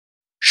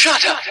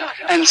Shut up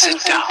and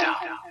sit down.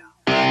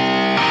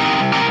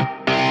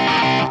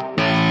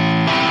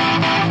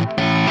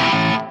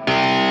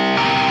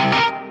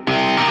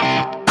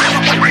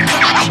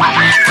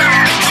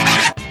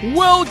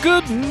 Well,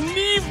 good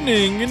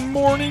evening and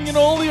morning and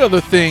all the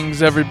other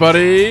things,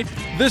 everybody.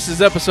 This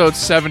is episode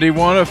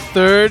 71 of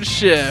Third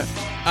Shift.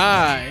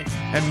 I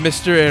am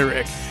Mr.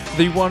 Eric,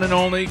 the one and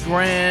only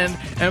Grand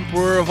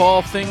Emperor of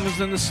all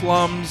things in the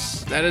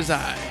slums. That is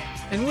I.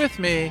 And with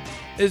me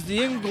is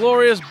the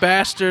inglorious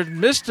bastard,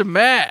 Mr.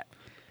 Matt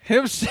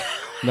himself.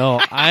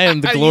 No, I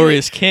am the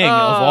glorious king of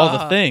all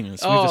the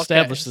things. We've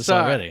established this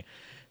sorry. already.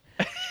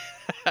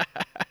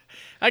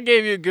 I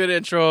gave you a good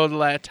intro the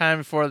last time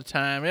before the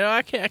time. You know,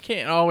 I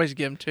can't always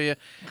give them to you.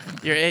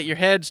 Your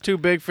head's too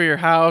big for your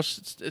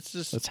house. It's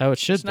just That's how it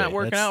should be. It's not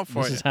working out for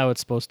you. This is how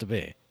it's supposed to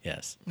be.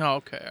 Yes.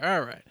 Okay.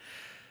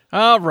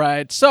 All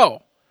right.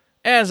 So,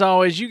 as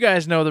always, you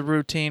guys know the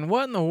routine.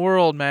 What in the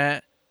world,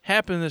 Matt,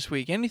 happened this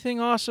week?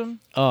 Anything awesome?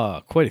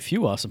 Quite a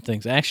few awesome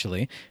things,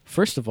 actually.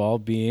 First of all,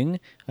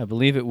 I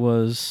believe it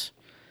was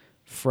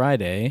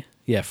Friday.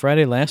 Yeah,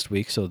 Friday last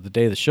week, so the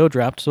day the show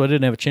dropped, so I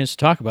didn't have a chance to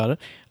talk about it.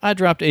 I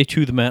dropped a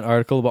To The Mat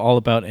article all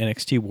about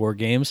NXT War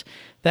Games.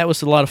 That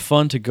was a lot of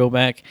fun to go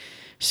back,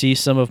 see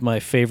some of my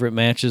favorite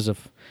matches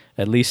of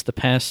at least the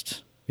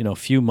past,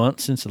 few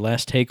months since the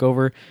last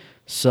takeover.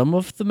 Some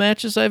of the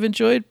matches I've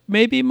enjoyed,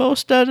 maybe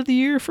most out of the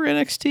year for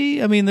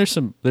NXT. I mean, there's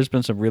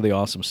been some really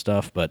awesome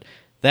stuff, but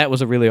that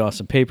was a really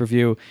awesome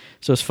pay-per-view,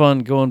 so it's fun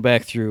going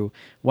back through,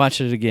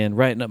 watching it again,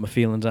 writing up my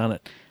feelings on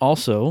it.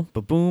 Also,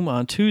 boom,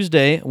 on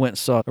Tuesday, I went and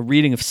saw a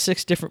reading of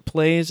 6 different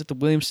plays at the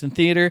Williamson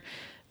Theater.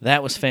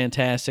 That was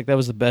fantastic. That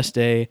was the best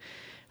day.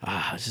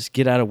 Just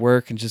get out of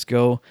work and just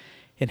go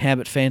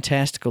inhabit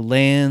fantastical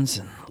lands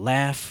and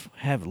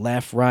have a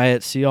laugh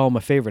riot, see all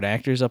my favorite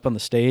actors up on the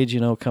stage,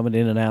 coming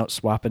in and out,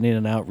 swapping in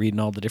and out, reading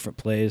all the different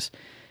plays.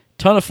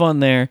 Ton of fun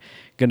there.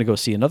 Going to go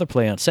see another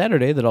play on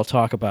Saturday that I'll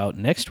talk about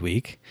next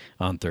week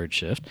on Third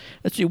Shift.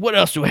 Let's see, what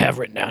else do I have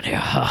written down here?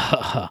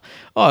 I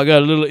got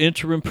a little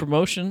interim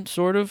promotion,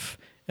 sort of.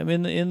 I'm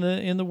in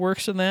the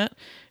works in that.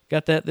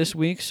 Got that this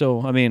week.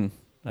 So, I mean,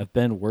 I've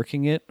been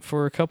working it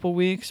for a couple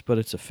weeks, but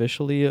it's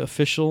officially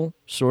official,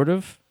 sort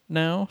of,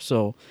 now.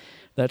 So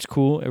that's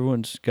cool.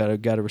 Everyone's got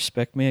to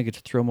respect me. I get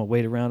to throw my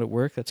weight around at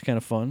work. That's kind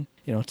of fun.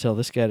 Tell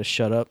this guy to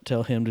shut up.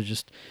 Tell him to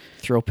just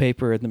throw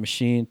paper at the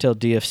machine. Tell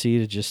DFC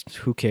to just,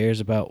 who cares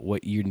about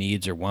what your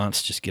needs or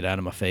wants? Just get out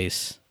of my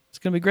face. It's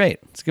going to be great.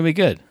 It's going to be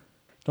good.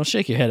 Don't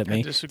shake your head at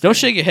me. Don't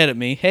shake your head at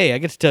me. Hey, I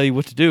get to tell you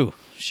what to do.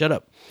 Shut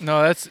up.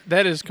 No,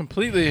 that is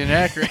completely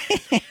inaccurate.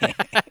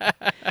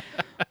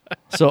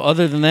 So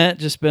other than that,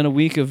 just been a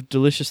week of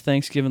delicious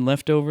Thanksgiving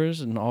leftovers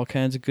and all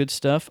kinds of good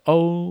stuff.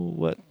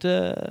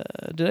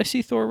 Did I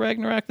see Thor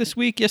Ragnarok this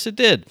week? Yes, I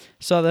did.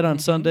 Saw that on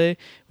Sunday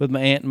with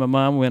my aunt and my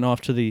mom. Went off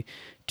to the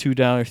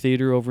 $2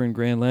 theater over in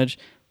Grand Ledge.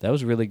 That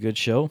was a really good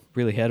show.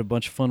 Really had a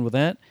bunch of fun with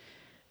that.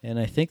 And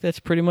I think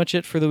that's pretty much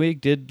it for the week.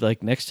 Did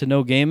next to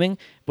no gaming.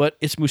 But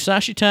it's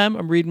Musashi time.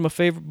 I'm reading my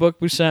favorite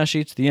book, Musashi.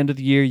 It's the end of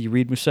the year. You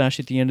read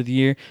Musashi at the end of the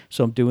year.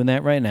 So I'm doing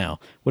that right now.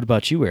 What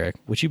about you, Eric?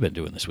 What you been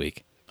doing this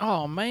week?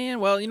 Oh,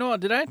 man. Well, you know what?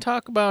 Did I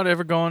talk about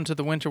ever going to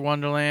the Winter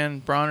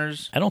Wonderland,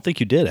 Bronner's? I don't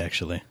think you did,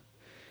 actually.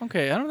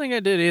 Okay, I don't think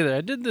I did either.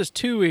 I did this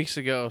 2 weeks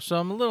ago, so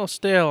I'm a little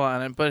stale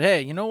on it. But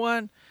hey, you know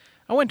what?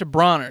 I went to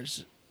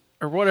Bronner's,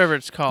 or whatever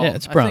it's called. Yeah,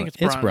 it's Bronner's.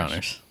 It's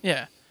Bronner's.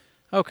 Yeah.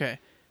 Okay.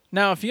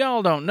 Now, if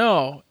y'all don't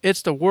know,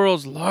 it's the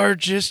world's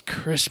largest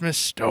Christmas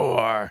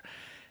store.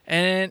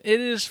 And it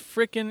is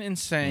freaking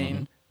insane.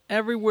 Mm-hmm.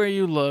 Everywhere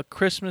you look,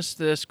 Christmas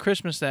this,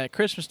 Christmas that,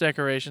 Christmas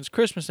decorations,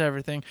 Christmas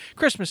everything,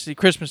 Christmassy,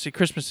 Christmassy,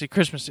 Christmassy,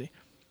 Christmassy.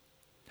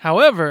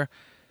 However,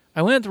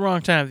 I went at the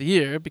wrong time of the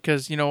year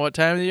because you know what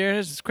time of the year it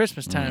is? It's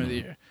Christmas time of the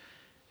year.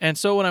 And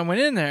so when I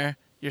went in there,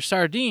 you're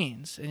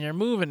sardines and you're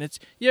moving.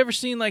 You ever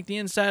seen the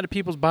inside of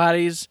people's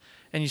bodies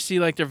and you see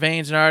their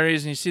veins and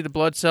arteries and you see the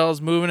blood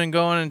cells moving and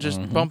going and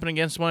just bumping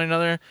against one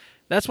another?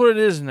 That's what it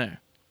is in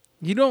there.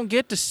 You don't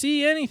get to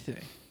see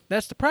anything.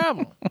 That's the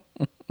problem.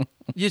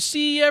 You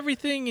see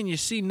everything and you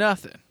see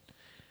nothing.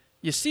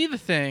 You see the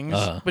things,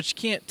 but you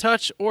can't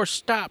touch or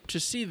stop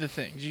to see the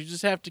things. You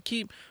just have to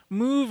keep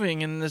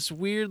moving in this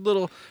weird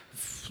little,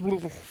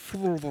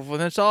 and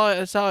that's all.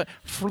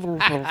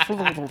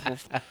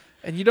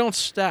 And you don't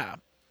stop.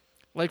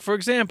 For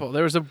example,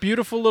 there was a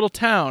beautiful little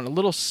town, a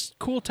little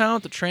cool town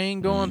with the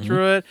train going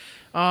through it.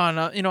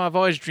 And, I've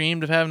always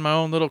dreamed of having my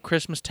own little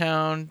Christmas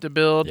town to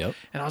build. Yep.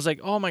 And I was like,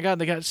 oh, my God,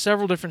 they got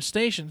several different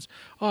stations.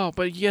 Oh,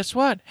 but guess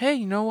what? Hey,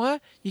 you know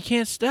what? You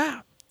can't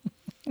stop.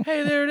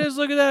 Hey, there it is.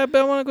 Look at that. I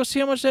bet I want to go see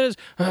how much that is.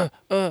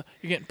 You're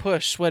getting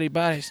pushed, sweaty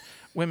bodies,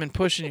 women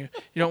pushing you.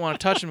 You don't want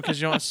to touch them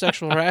because you don't want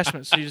sexual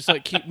harassment. So you just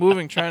keep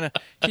moving, trying to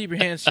keep your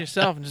hands to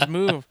yourself and just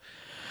move.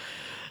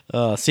 It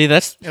was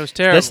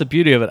terrible. That's the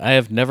beauty of it. I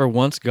have never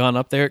once gone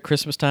up there at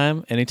Christmas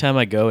time. Anytime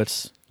I go,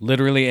 it's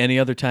literally any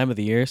other time of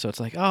the year. So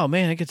it's oh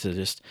man, I get to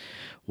just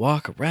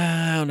walk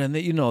around. And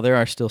there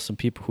are still some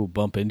people who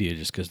bump into you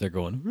just because they're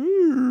going,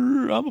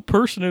 I'm a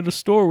person in a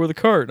store with a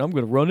cart. I'm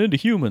going to run into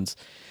humans.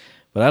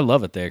 But I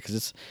love it there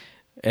because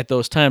at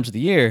those times of the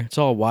year, it's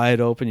all wide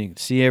open. You can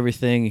see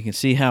everything. You can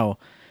see how,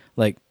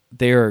 like,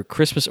 there are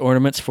Christmas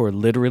ornaments for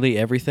literally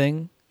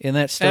everything in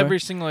that store. Every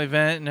single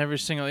event and every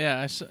single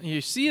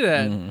you see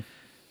that.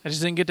 I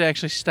just didn't get to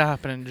actually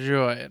stop and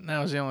enjoy it. And that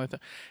was the only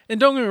thing. And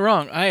don't get me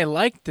wrong, I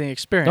liked the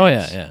experience. Oh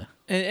yeah.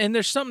 And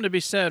there's something to be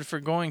said for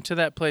going to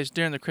that place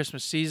during the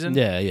Christmas season.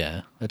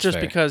 Yeah. That's just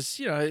fair.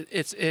 because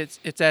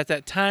it's at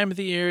that time of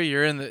the year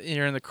you're in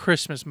the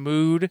Christmas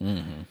mood.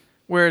 Mm-hmm.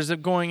 Whereas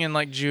if going in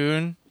like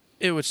June,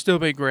 it would still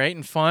be great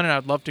and fun, and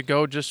I'd love to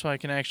go just so I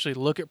can actually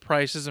look at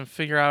prices and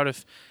figure out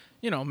if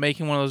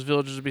making one of those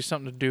villages would be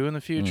something to do in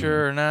the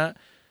future or not.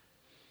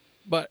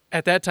 But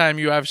at that time,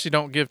 you obviously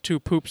don't give two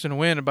poops in a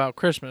wind about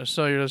Christmas,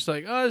 so you're just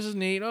like, oh, this is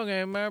neat.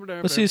 Okay.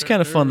 Well, see, it's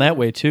kind of fun that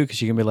way too,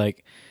 because you can be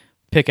like,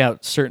 pick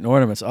out certain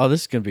ornaments. Oh,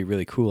 this is going to be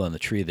really cool on the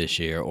tree this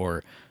year.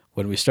 Or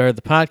when we started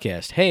the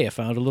podcast, hey, I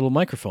found a little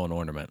microphone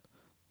ornament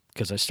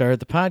because I started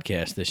the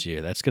podcast this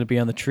year. That's going to be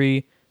on the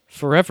tree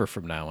forever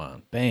from now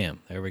on.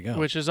 Bam, there we go.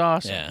 Which is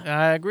awesome. Yeah.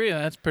 I agree.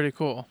 That's pretty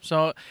cool.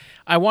 So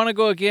I want to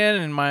go again,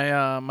 and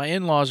my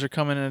in-laws are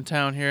coming into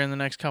town here in the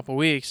next couple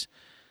weeks.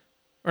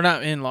 Or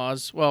not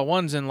in-laws. Well,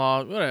 one's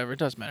in-law. Whatever. It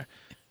doesn't matter.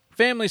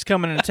 Family's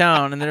coming into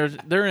town, and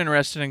they're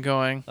interested in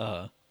going.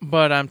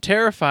 But I'm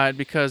terrified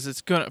because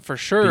it's going to, for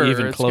sure,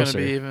 it's going to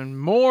be even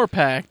more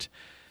packed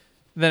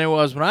than it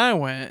was when I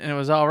went, and it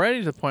was already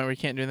to the point where you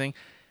can't do anything.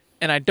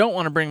 And I don't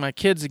want to bring my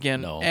kids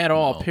again at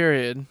all,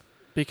 period,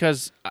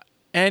 because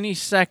any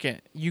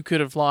second you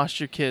could have lost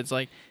your kids,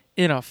 like,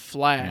 in a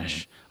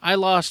flash. I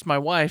lost my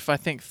wife, I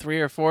think, 3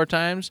 or 4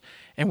 times,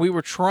 and we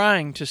were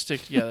trying to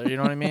stick together. You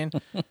know what I mean?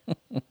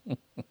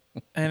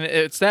 And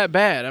it's that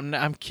bad.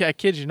 I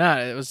kid you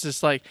not. It was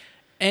just like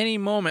any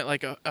moment,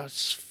 like a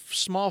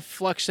small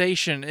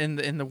fluctuation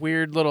in the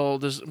weird little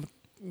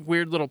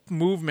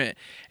movement,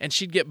 and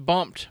she'd get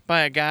bumped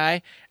by a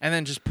guy and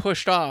then just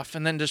pushed off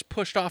in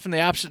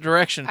the opposite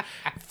direction,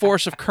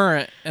 force of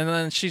current, and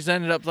then she's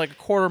ended up like a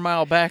quarter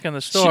mile back in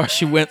the store.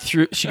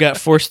 She got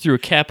forced through a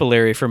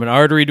capillary from an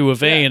artery to a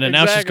vein, and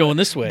now she's going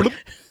this way.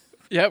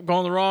 Yep,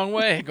 going the wrong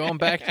way, going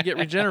back to get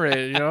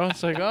regenerated.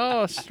 It's like,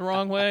 oh, it's the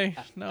wrong way.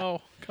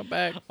 No, come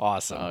back.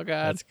 Awesome. Oh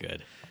God, that's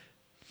good.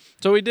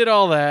 So we did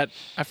all that.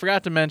 I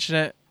forgot to mention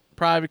it,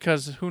 probably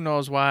because who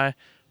knows why.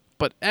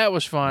 But that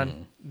was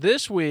fun.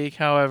 This week,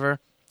 however,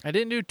 I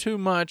didn't do too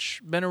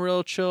much. Been a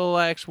real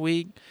chillax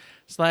week.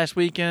 This last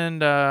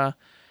weekend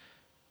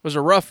was a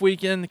rough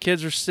weekend. The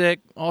kids were sick.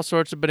 All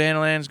sorts of banana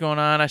lands going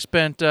on. I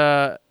spent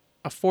a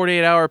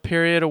 48-hour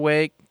period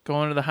awake,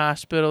 going to the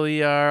hospital,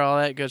 ER, all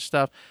that good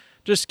stuff.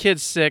 Just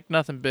kids sick,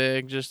 nothing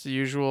big. Just the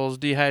usuals,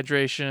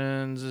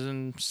 dehydrations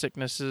and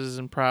sicknesses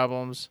and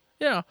problems.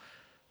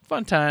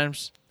 Fun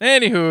times.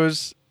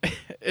 Anywho's,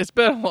 it's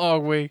been a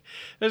long week.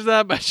 There's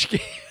not much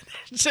game.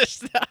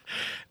 Just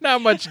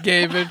not much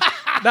gaming,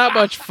 not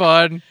much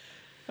fun.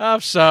 I'm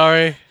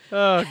sorry.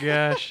 Oh,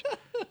 gosh.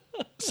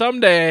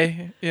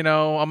 Someday, I'm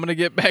going to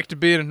get back to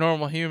being a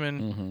normal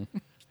human,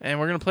 and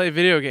we're going to play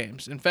video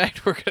games. In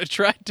fact, we're going to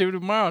try to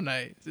tomorrow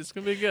night. It's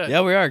going to be good.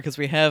 Yeah, we are, because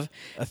we have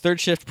a Third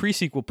Shift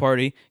pre-sequel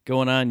party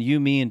going on. You,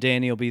 me, and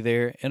Danny will be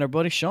there, and our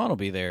buddy Sean will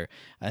be there.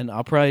 And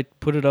I'll probably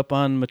put it up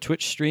on my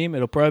Twitch stream.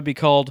 It'll probably be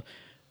called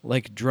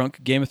like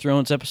Drunk Game of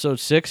Thrones Episode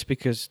 6,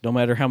 because no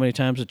matter how many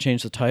times I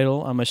change the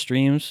title on my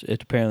streams,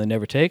 it apparently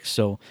never takes.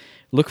 So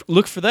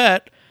look for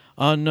that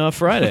on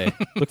Friday.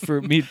 Look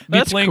for me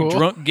playing cool.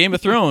 Drunk Game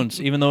of Thrones,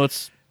 even though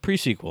it's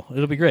pre-sequel.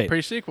 It'll be great.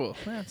 Pre-sequel.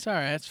 That's all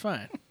right. That's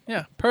fine.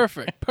 Yeah,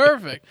 perfect.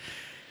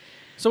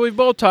 So we've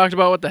both talked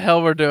about what the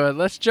hell we're doing.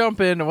 Let's jump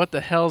into what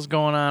the hell's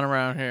going on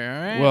around here,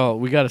 all right? Well,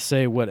 we got to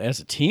say what, as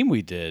a team,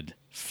 we did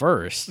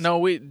first.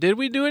 No, did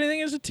we do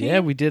anything as a team? Yeah,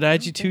 we did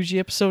IG2G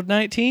episode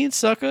 19,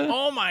 sucker.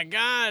 Oh, my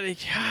God.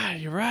 God,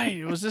 you're right.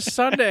 It was this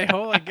Sunday.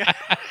 Holy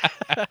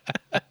God.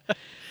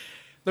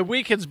 The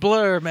weekend's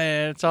blur,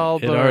 man. It's all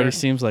blur. It already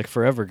seems like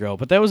forever ago.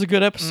 But that was a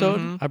good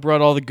episode. I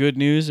brought all the good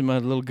news in my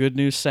little good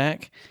news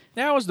sack.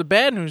 That was the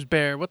bad news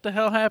bear. What the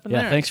hell happened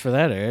there? Yeah, thanks for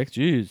that, Eric.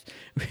 Jeez.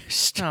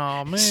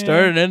 Oh, man.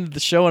 Started and ended the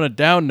show on a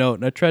down note,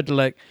 and I tried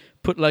to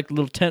put a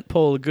little tent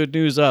pole of good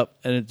news up,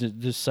 and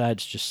the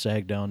sides just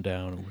sagged down.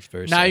 It was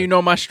very sad. Now you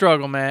know my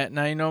struggle, Matt.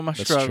 Now you know my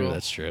struggle.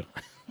 That's true.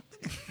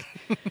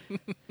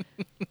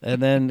 And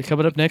then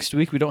coming up next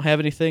week, we don't have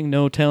anything.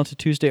 No Talented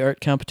Tuesday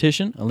art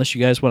competition. Unless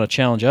you guys want to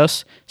challenge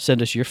us,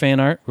 send us your fan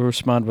art. We'll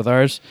respond with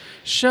ours.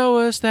 Show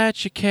us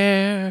that you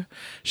care.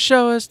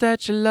 Show us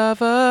that you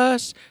love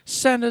us.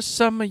 Send us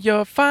some of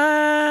your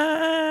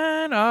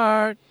fine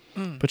art.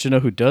 But you know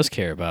who does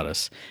care about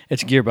us?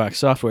 It's Gearbox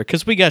Software,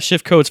 because we got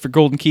shift codes for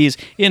golden keys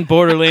in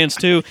Borderlands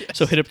 2. Yes.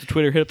 So hit up the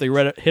Twitter, hit up the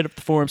Reddit, hit up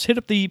the forums, hit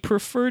up the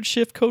preferred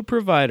shift code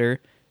provider,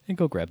 and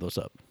go grab those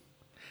up.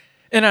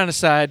 And on a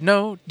side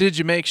note, did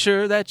you make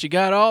sure that you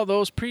got all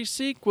those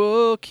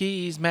pre-sequel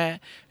keys, Matt,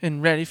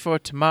 and ready for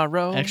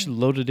tomorrow? I actually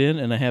loaded in,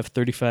 and I have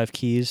 35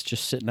 keys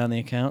just sitting on the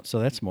account, so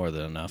that's more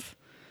than enough.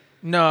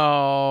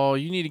 No,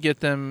 you need to get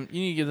them.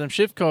 You need to get them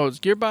shift codes.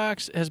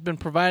 Gearbox has been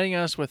providing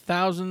us with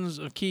thousands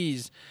of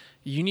keys.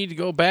 You need to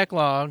go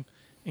backlog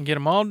and get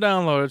them all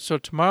downloaded. So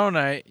tomorrow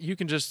night you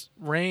can just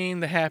rain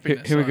the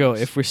happiness. Here we on go.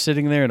 us. If we're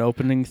sitting there and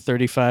opening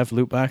 35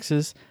 loot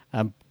boxes,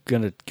 I'm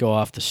going to go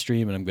off the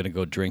stream and I'm going to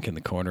go drink in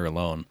the corner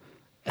alone.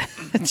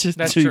 Just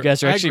That's so you true.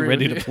 guys are I actually agree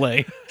ready with to you.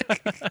 play.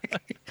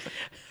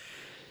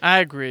 I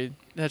agree.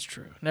 That's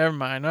true. Never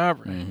mind. All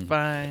right. Mm-hmm.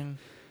 Fine.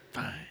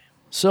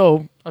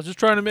 So I was just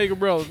trying to make it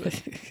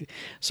relevant.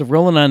 So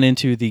rolling on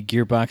into the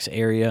Gearbox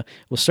area,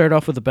 we'll start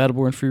off with the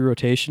Battleborn free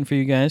rotation for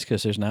you guys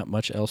because there's not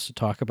much else to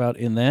talk about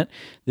in that.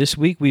 This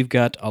week we've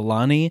got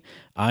Alani,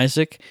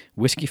 Isaac,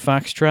 Whiskey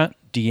Foxtrot,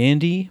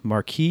 D'Andy,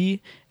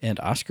 Marquis, and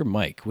Oscar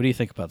Mike. What do you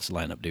think about this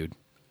lineup, dude?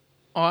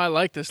 Oh, I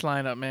like this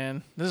lineup,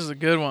 man. This is a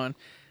good one.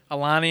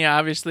 Alani,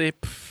 obviously.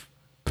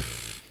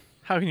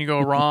 How can you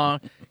go wrong?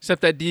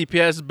 Except that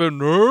DPS has been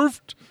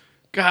nerfed.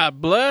 God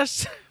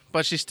bless.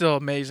 But she's still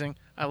amazing.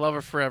 I love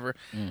her forever.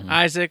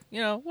 Isaac,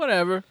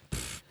 whatever.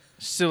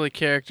 Silly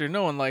character.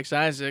 No one likes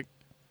Isaac.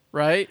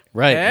 Right?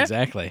 Right, Huh?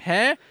 exactly.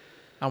 Huh?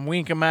 I'm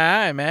winking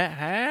my eye, man.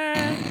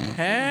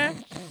 Huh?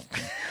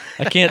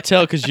 I can't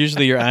tell because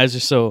usually your eyes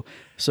are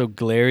so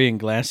glary and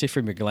glassy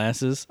from your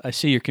glasses. I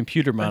see your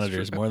computer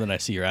monitors more than I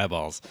see your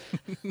eyeballs.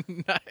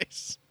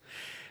 Nice.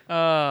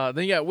 Then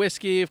you got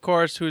Whiskey, of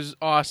course, who's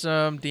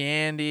awesome.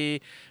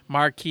 D'Andy,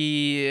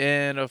 Marquis,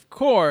 and of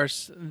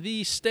course,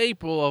 the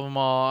staple of them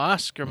all,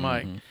 Oscar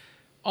Mike.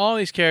 All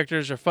these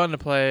characters are fun to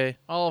play.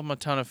 All of them a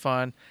ton of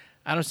fun.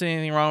 I don't see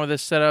anything wrong with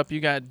this setup.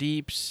 You got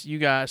deeps, you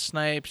got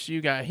snipes,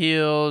 you got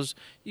heals,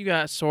 you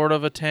got sort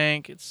of a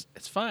tank. It's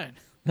fine.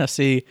 Now,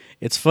 see,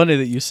 it's funny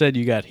that you said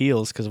you got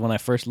heals because when I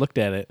first looked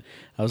at it,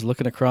 I was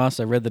looking across,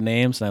 I read the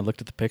names, and I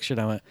looked at the picture,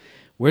 and I went,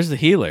 where's the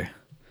healer?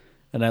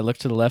 And I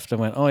looked to the left, and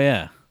I went, oh,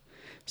 yeah.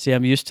 See,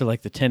 I'm used to,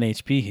 like, the 10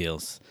 HP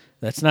heals.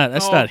 That's not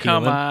healing.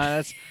 Come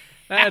on.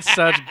 That's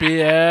such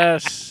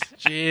BS.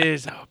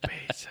 Jeez, oh,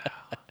 pizza.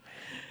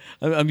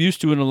 I'm used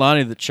to an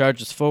Alani that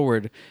charges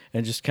forward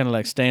and just kind of,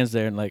 like, stands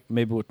there and, like,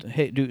 maybe,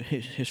 hey, dude,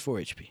 here's 4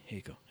 HP. Here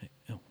you go. Hey,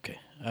 okay.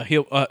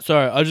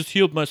 Sorry, I just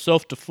healed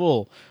myself to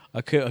full.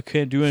 I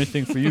can't do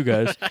anything for you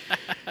guys.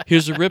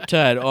 Here's a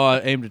Riptide. Oh, I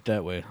aimed it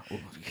that way.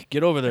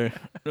 Get over there.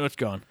 No, it's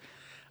gone.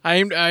 I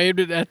aimed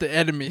it at the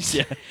enemies.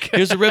 Yeah.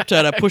 Here's a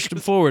Riptide. I pushed him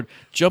forward.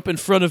 Jump in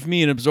front of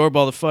me and absorb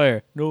all the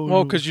fire. No.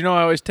 Well, because I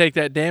always take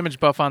that damage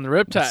buff on the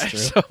Riptide.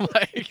 So,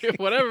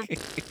 whatever.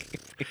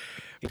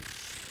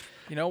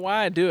 You know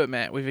why I do it,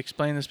 Matt? We've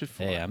explained this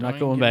before. Hey, I'm not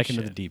going back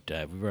into the deep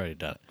dive. We've already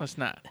done it. Let's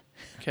not.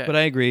 Okay. But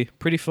I agree.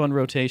 Pretty fun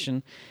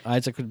rotation.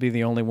 Isaac would be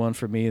the only one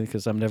for me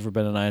because I've never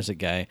been an Isaac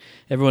guy.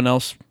 Everyone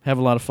else have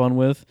a lot of fun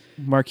with.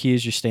 Marquis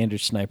is your standard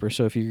sniper,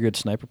 so if you're a good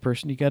sniper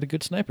person, you got a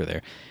good sniper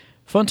there.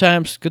 Fun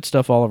times, good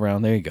stuff all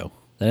around. There you go.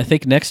 And I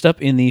think next up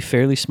in the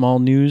fairly small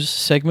news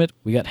segment,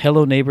 we got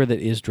Hello Neighbor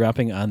that is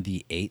dropping on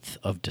the 8th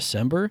of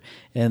December,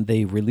 and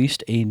they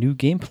released a new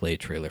gameplay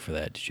trailer for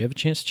that. Did you have a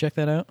chance to check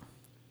that out?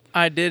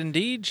 I did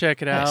indeed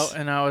check it out,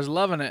 and I was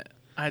loving it.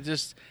 I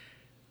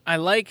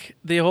like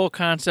the whole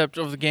concept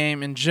of the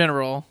game in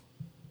general,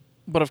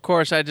 but of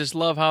course I just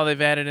love how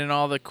they've added in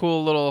all the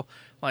cool little,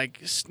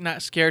 like,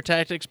 not scare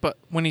tactics, but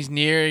when he's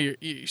near,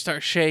 you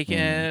start shaking,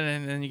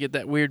 and then you get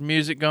that weird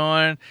music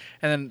going,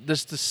 and then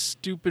this the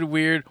stupid,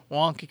 weird,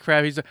 wonky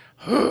crap. He's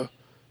like,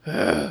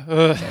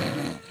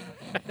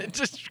 it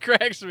just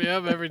cracks me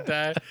up every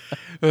time.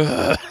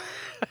 I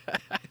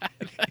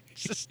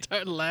just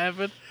start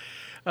laughing.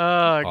 Oh,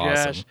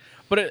 Awesome. gosh.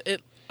 But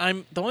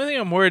the only thing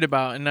I'm worried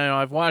about, and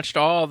I've watched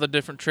all the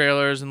different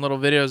trailers and little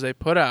videos they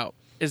put out,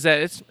 is that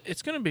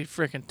it's going to be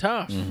freaking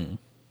tough.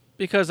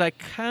 Because I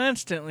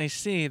constantly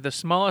see the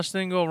smallest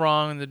thing go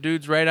wrong and the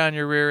dude's right on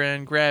your rear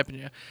end grabbing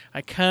you.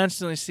 I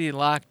constantly see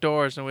locked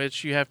doors in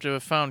which you have to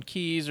have found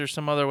keys or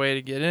some other way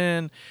to get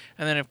in.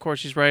 And then, of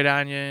course, he's right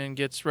on you and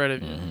gets rid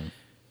of you.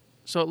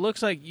 So it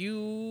looks like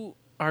you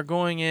are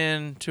going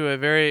into a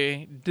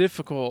very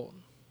difficult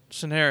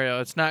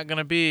scenario. It's not going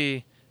to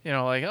be,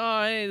 like,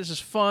 oh, hey, this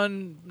is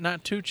fun.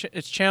 Not too.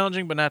 It's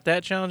challenging, but not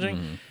that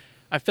challenging.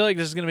 I feel like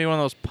this is going to be one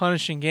of those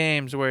punishing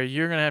games where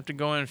you're going to have to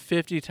go in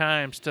 50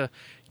 times to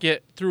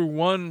get through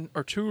 1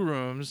 or 2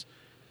 rooms,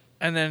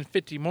 and then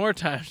 50 more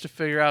times to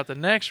figure out the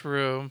next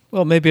room.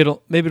 Well, maybe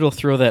it'll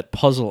throw that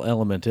puzzle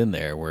element in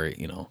there where,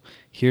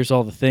 here's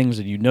all the things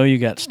and you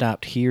got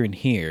stopped here and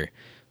here.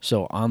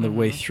 So on the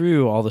way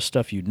through all the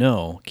stuff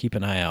keep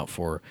an eye out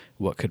for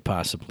what could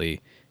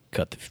possibly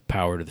cut the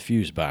power to the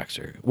fuse box,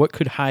 or what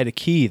could hide a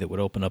key that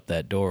would open up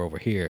that door over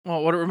here.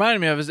 Well, what it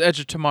reminded me of is Edge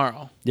of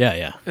Tomorrow.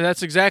 Yeah.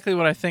 That's exactly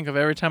what I think of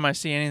every time I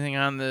see anything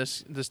on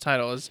this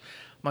title. Is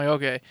I'm like,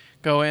 okay,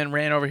 go in,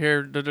 ran over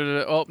here.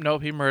 Oh,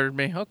 nope, he murdered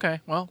me.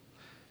 Okay, well,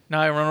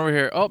 now I run over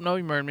here. Oh, no,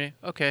 he murdered me.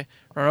 Okay,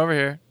 run over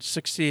here.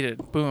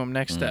 Succeeded. Boom,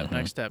 next step,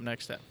 next step,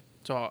 next step.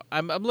 So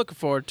I'm looking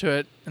forward to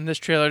it, and this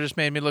trailer just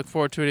made me look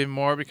forward to it even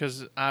more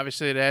because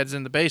obviously it adds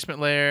in the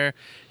basement layer.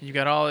 You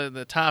got all of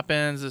the top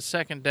ends, the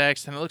second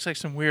decks, and it looks like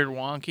some weird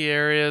wonky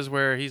areas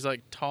where he's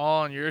like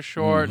tall and you're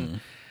short. And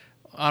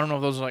I don't know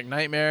if those are like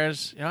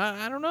nightmares.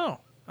 I don't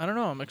know.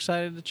 I'm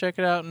excited to check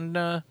it out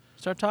and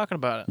start talking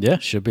about it. Yeah,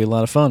 should be a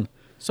lot of fun.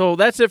 So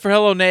that's it for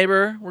Hello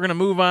Neighbor. We're going to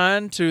move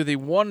on to the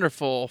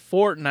wonderful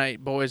Fortnite,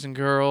 boys and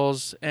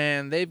girls.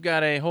 And they've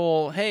got a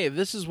whole, hey,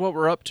 this is what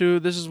we're up to.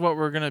 This is what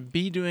we're going to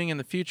be doing in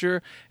the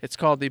future. It's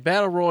called the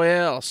Battle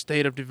Royale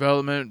State of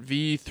Development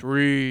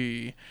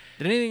V3.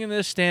 Did anything in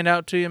this stand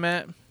out to you,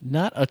 Matt?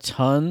 Not a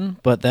ton,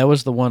 but that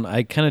was the one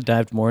I kind of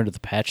dived more into the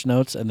patch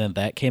notes, and then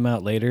that came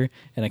out later,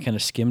 and I kind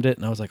of skimmed it,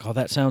 and I was like, oh,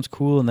 that sounds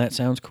cool, and that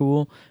sounds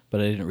cool, but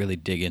I didn't really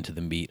dig into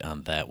the meat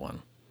on that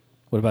one.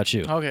 What about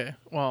you? Okay,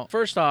 well,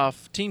 first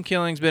off, team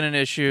killing's been an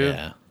issue.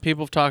 Yeah.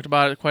 People have talked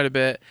about it quite a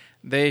bit.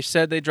 They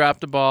said they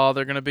dropped the ball.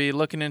 They're going to be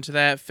looking into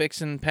that,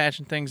 fixing,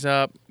 patching things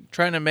up,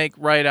 trying to make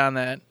right on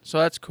that. So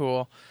that's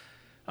cool.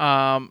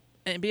 And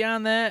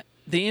beyond that,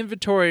 the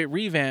inventory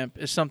revamp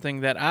is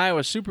something that I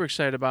was super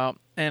excited about,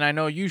 and I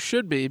know you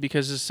should be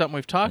because it's something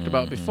we've talked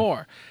about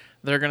before.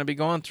 They're going to be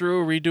going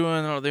through,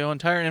 redoing the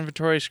entire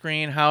inventory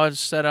screen, how it's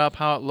set up,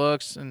 how it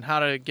looks, and how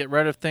to get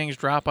rid of things,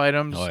 drop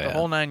items, the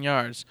whole 9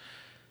 yards.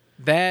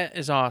 That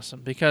is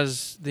awesome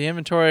because the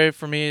inventory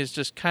for me is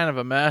just kind of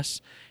a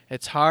mess.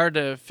 It's hard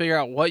to figure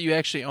out what you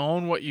actually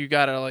own, what you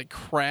got to like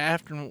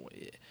craft, and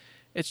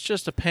it's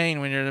just a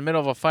pain when you're in the middle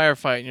of a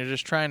firefight and you're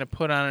just trying to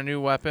put on a new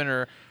weapon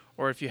or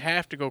if you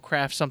have to go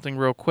craft something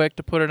real quick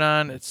to put it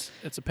on, it's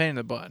a pain in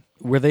the butt.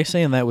 Were they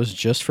saying that was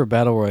just for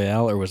Battle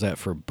Royale, or was that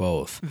for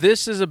both?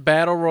 This is a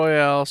Battle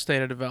Royale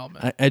state of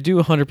development. I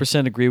do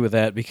 100% agree with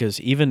that,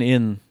 because even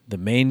in the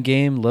main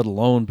game, let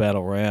alone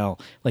Battle Royale,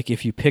 like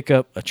if you pick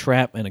up a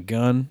trap and a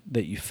gun,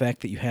 that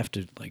you have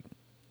to like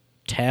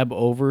tab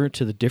over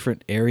to the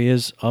different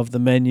areas of the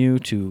menu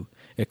to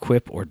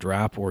equip or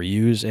drop or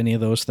use any of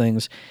those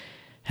things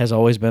has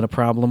always been a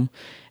problem.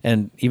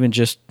 And even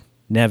just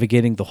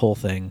navigating the whole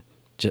thing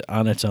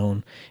on its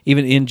own,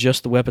 even in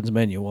just the weapons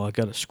menu, well, I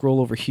got to scroll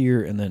over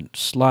here and then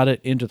slot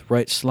it into the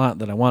right slot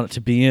that I want it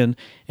to be in.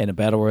 And in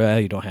Battle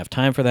Royale, you don't have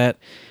time for that.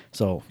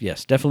 So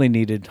yes, definitely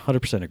needed.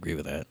 100% agree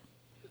with that.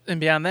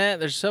 And beyond that,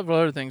 there's several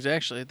other things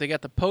actually. They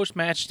got the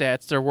post-match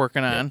stats they're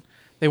working on. Yep.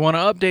 They want to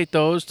update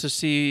those to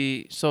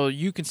see so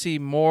you can see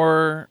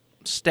more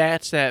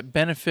stats that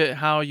benefit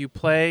how you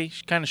play,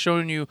 kind of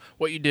showing you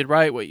what you did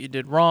right, what you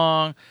did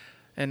wrong,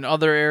 and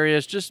other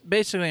areas, just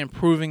basically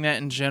improving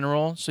that in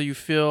general so you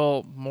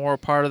feel more a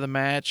part of the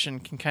match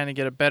and can kind of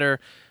get a better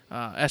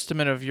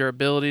estimate of your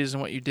abilities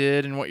and what you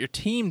did and what your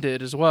team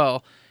did as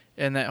well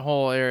in that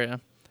whole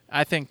area.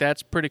 I think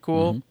that's pretty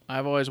cool.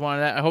 I've always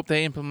wanted that. I hope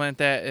they implement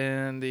that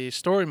in the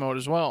story mode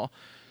as well.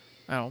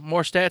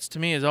 More stats to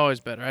me is always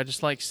better. I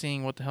just like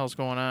seeing what the hell's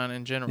going on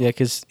in general. Yeah,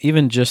 because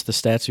even just the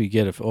stats we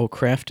get of,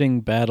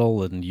 crafting,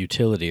 battle, and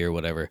utility or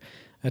whatever,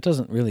 that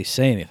doesn't really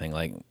say anything.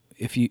 Like,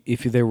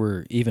 if there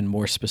were even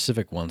more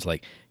specific ones,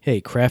 like,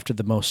 hey, crafted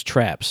the most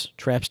traps.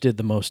 Traps did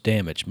the most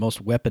damage,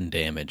 most weapon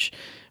damage,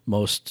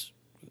 most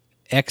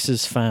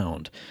X's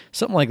found.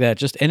 Something like that.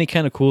 Just any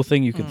kind of cool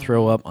thing you can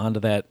throw up onto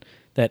that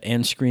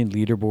end screen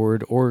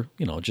leaderboard or,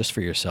 just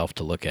for yourself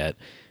to look at.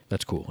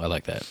 That's cool. I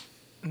like that.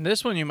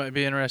 This one you might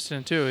be interested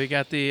in, too. You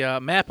got the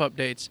map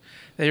updates.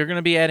 They are going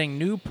to be adding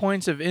new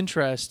points of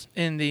interest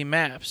in the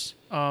maps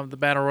of the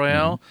Battle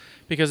Royale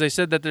because they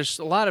said that there's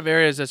a lot of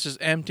areas that's just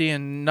empty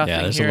and nothing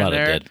here and there.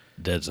 Yeah, there's a lot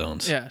of dead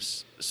zones.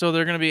 Yes. So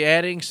they're going to be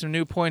adding some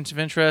new points of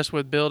interest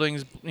with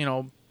buildings,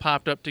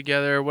 popped up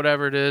together,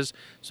 whatever it is,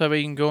 so that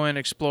we can go in,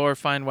 explore,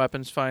 find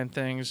weapons, find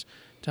things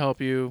to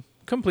help you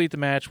complete the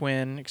match,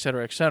 win,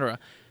 etc.,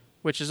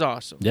 which is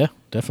awesome. Yeah,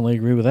 definitely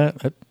agree with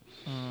that.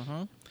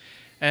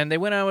 And they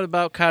went on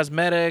about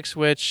cosmetics,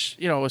 which,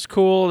 was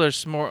cool. There's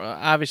some more.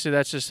 Obviously,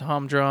 that's just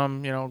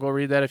humdrum. Go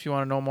read that if you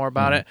want to know more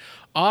about it.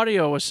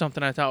 Audio was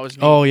something I thought was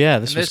neat. Oh, yeah,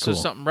 this was cool. This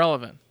was something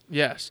relevant.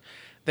 Yes.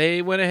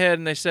 They went ahead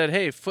and they said,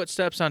 hey,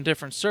 footsteps on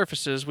different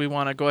surfaces we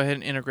want to go ahead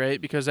and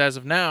integrate because as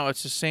of now,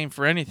 it's the same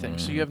for anything.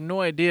 So you have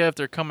no idea if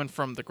they're coming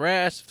from the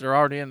grass, if they're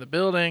already in the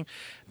building,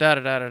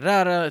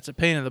 da-da-da-da-da-da. It's a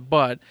pain in the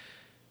butt.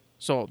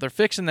 So they're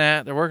fixing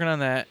that. They're working on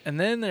that. And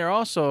then they're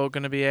also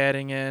going to be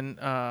adding in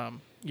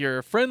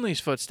your friendly's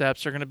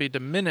footsteps are going to be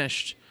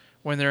diminished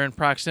when they're in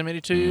proximity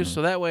to you.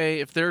 So that way,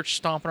 if they're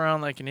stomping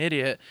around like an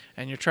idiot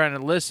and you're trying to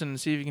listen and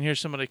see if you can hear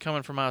somebody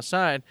coming from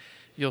outside,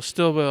 you'll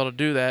still be able to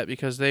do that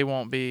because they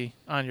won't be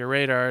on your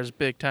radar as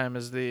big time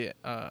as the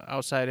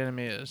outside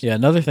enemy is. Yeah,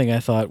 another thing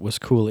I thought was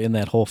cool in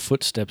that whole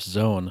footsteps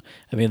zone,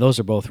 I mean, those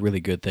are both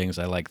really good things.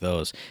 I like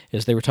those,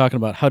 is they were talking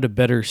about how to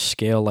better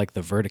scale like the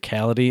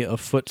verticality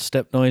of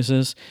footstep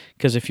noises.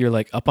 Because if you're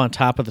like up on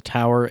top of the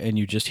tower and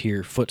you just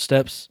hear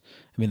footsteps,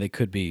 I mean, they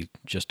could be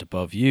just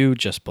above you,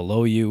 just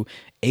below you,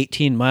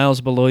 18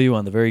 miles below you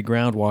on the very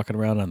ground, walking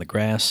around on the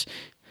grass.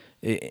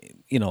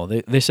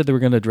 They said they were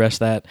going to address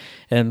that,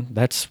 and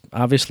that's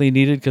obviously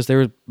needed because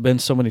there have been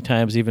so many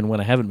times, even when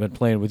I haven't been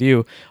playing with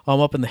you,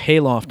 I'm up in the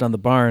hayloft on the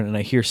barn and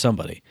I hear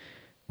somebody.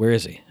 Where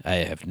is he? I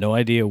have no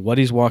idea what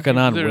he's walking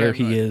on, where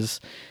he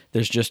is.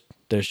 There's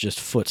just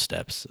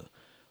footsteps.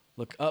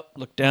 Look up,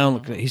 look down.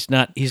 Look. He's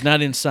not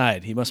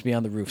inside. He must be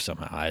on the roof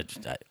somehow. I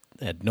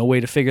had no way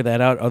to figure that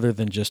out other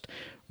than just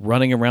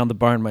running around the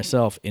barn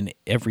myself in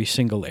every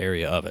single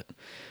area of it.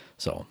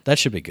 So that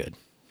should be good.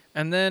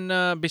 And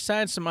then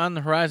besides some on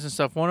the horizon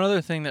stuff, one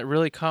other thing that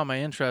really caught my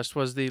interest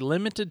was the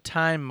limited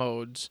time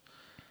modes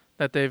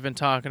that they've been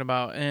talking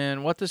about.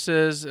 And what this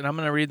is, and I'm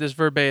going to read this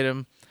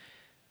verbatim,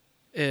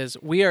 is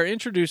we are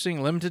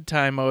introducing limited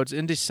time modes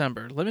in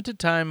December. Limited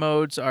time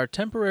modes are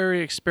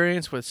temporary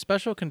experience with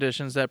special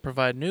conditions that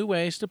provide new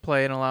ways to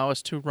play and allow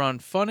us to run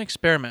fun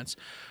experiments.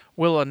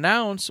 We'll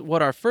announce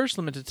what our first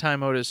limited time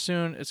mode is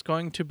soon. It's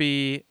going to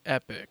be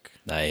epic.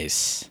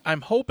 Nice.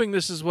 I'm hoping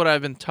this is what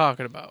I've been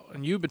talking about,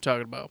 and you've been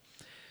talking about,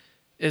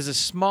 is a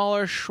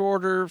smaller,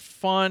 shorter,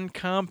 fun,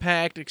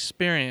 compact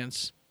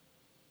experience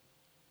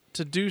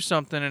to do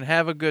something and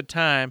have a good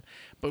time,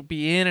 but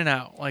be in and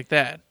out like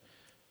that.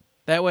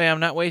 That way I'm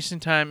not wasting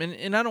time,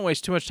 and I don't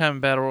waste too much time in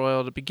Battle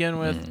Royale to begin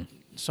with,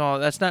 so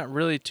that's not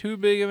really too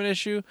big of an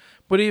issue.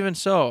 But even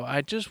so,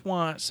 I just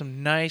want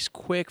some nice,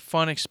 quick,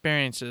 fun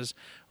experiences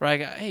where I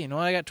got, hey, you know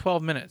what, I got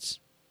 12 minutes.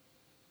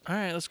 All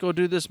right, let's go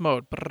do this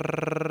mode.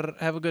 Brrr,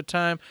 have a good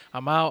time.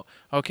 I'm out.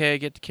 Okay,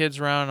 get the kids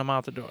around. I'm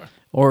out the door.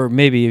 Or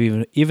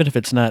maybe even if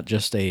it's not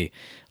just a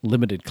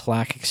limited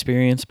clock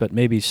experience, but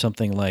maybe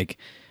something like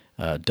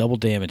double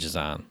damage is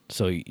on,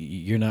 so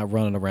you're not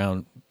running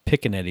around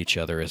picking at each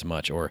other as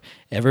much, or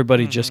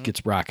everybody just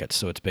gets rockets,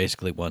 so it's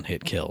basically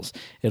one-hit kills.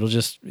 It'll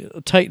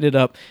tighten it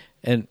up,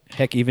 and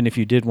heck, even if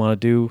you did want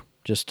to do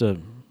just a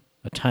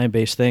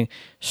time-based thing,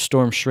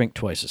 storm shrink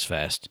twice as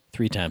fast,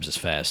 3 times as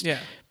fast. Yeah.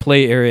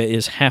 Play area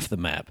is half the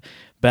map.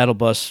 Battle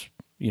bus,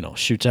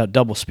 shoots out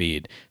double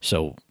speed,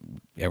 so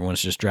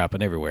everyone's just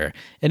dropping everywhere.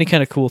 Any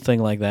kind of cool thing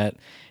like that,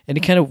 any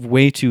kind of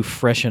way to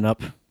freshen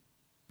up,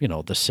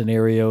 the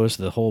scenarios,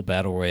 the whole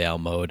Battle Royale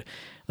mode.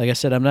 Like I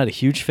said, I'm not a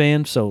huge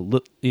fan,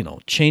 so,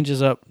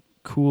 changes up,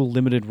 cool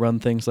limited run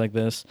things like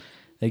this,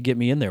 they get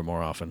me in there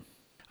more often.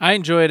 I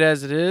enjoy it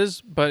as it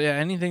is, but yeah,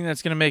 anything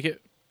that's going to make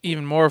it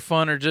even more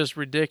fun or just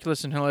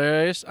ridiculous and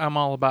hilarious, I'm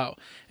all about.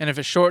 And if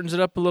it shortens it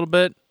up a little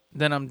bit,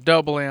 then I'm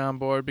doubly on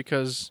board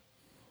because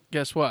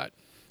guess what?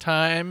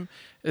 Time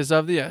is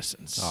of the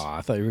essence. Oh,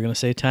 I thought you were going to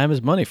say time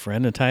is money,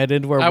 friend, and tie it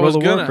into our World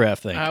of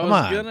Warcraft thing. Come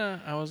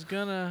on. I was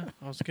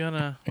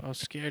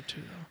scared to,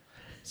 though.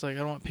 It's like I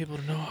don't want people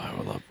to know I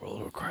love World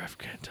of Warcraft.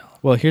 Can't tell them.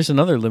 Well, here's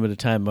another limited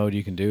time mode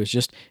you can do: is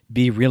just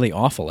be really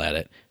awful at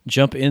it.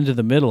 Jump into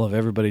the middle of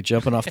everybody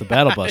jumping off the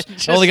battle bus.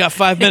 Only got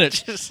 5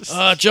 minutes.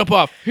 Jump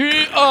off.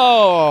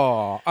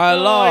 I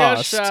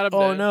lost. I got shot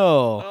Oh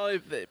no. Oh,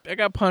 I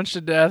got punched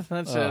to death.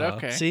 That's it.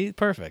 Okay. See,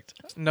 perfect.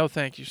 No,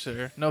 thank you,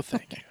 sir. No,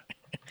 thank you.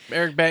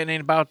 Eric Batten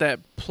ain't about that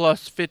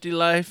plus 50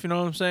 life. You know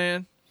what I'm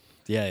saying?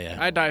 Yeah.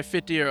 I die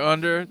 50 or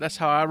under. That's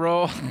how I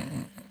roll.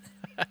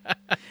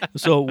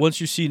 So once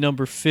you see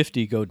number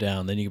 50 go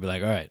down, then you can be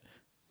like, all right,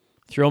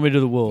 throw me to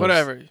the wolves.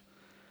 Whatever.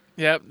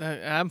 Yep,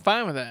 I'm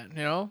fine with that.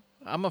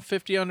 I'm a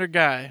 50 under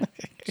guy.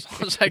 As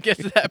long as I get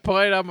to that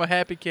point, I'm a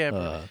happy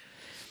camper.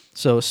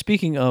 So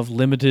speaking of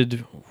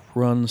limited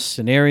run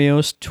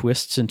scenarios,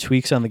 twists and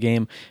tweaks on the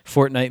game,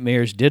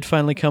 Fortnitemares did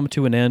finally come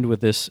to an end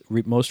with this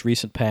most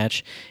recent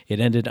patch.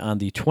 It ended on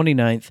the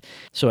 29th.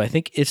 So I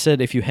think it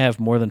said if you have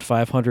more than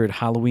 500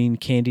 Halloween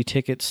candy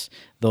tickets,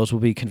 those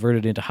will be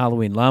converted into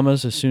Halloween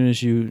llamas as soon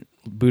as you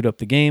boot up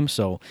the game,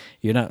 so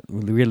you're not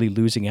really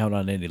losing out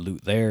on any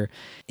loot there.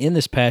 In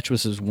this patch,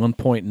 which is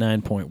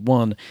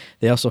 1.9.1,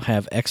 they also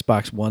have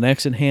Xbox One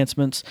X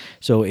enhancements,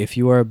 so if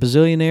you are a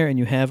bazillionaire and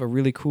you have a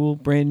really cool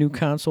brand new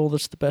console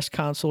that's the best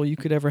console you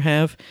could ever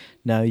have,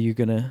 now you're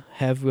going to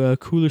have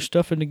cooler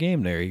stuff in the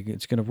game there.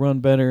 It's going to run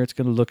better, it's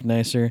going to look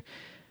nicer.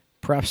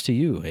 Props to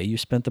you. Hey, you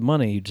spent the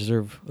money, you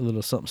deserve a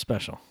little something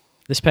special.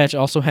 This patch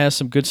also has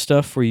some good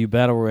stuff for you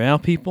Battle Royale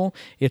people.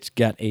 It's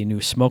got a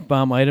new smoke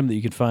bomb item that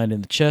you can find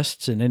in the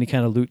chests and any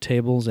kind of loot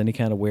tables, any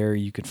kind of where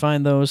you can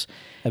find those.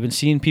 I've been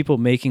seeing people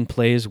making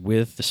plays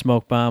with the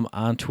smoke bomb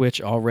on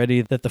Twitch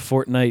already that the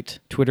Fortnite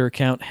Twitter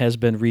account has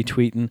been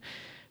retweeting.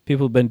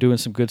 People have been doing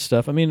some good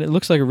stuff. I mean, it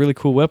looks like a really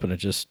cool weapon.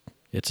 It's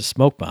a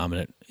smoke bomb,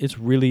 and it's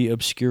really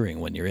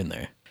obscuring when you're in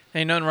there.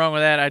 Ain't nothing wrong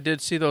with that. I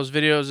did see those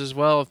videos as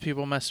well of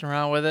people messing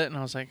around with it, and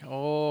I was like,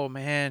 oh,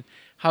 man.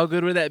 How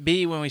good would that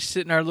be when we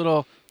sit in our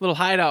little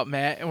hideout,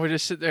 Matt, and we're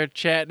just sitting there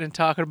chatting and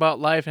talking about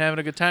life and having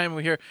a good time, and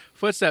we hear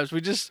footsteps.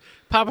 We just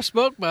pop a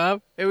smoke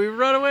bomb, and we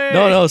run away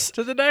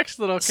to the next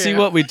little camp. See,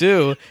 what we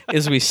do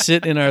is we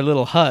sit in our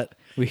little hut,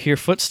 we hear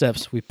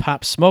footsteps, we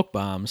pop smoke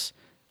bombs,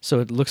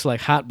 so it looks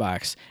like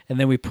Hotbox, and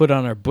then we put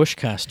on our bush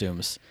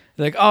costumes.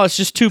 They're like, oh, it's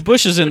just 2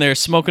 bushes in there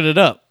smoking it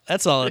up.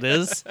 That's all it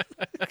is.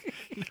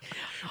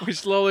 We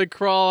slowly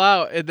crawl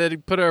out, and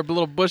then put our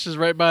little bushes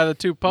right by the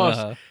 2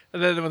 posts. Uh-huh.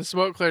 And then when the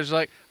smoke clears, it's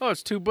like, oh,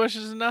 it's 2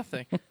 bushes and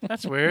nothing.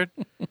 That's weird.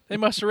 They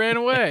must have ran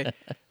away.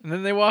 And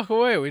then they walk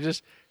away. We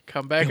just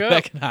come back up.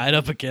 Back and hide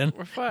up again.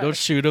 We're fine. Don't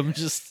shoot them.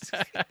 Just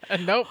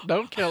Nope,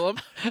 don't kill them.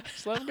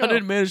 Just let them go. I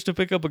didn't manage to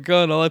pick up a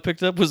gun. All I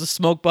picked up was a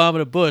smoke bomb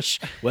in a bush.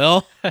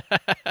 Well,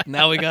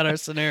 now we got our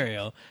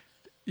scenario.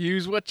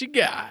 Use what you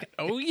got.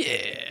 Oh,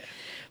 yeah.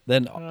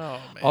 Then Oh,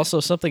 man. also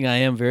something I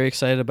am very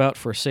excited about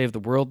for Save the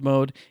World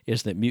mode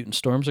is that Mutant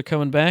Storms are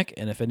coming back.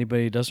 And if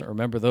anybody doesn't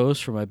remember those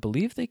from, I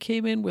believe they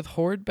came in with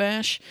Horde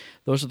Bash.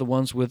 Those are the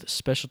ones with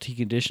specialty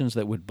conditions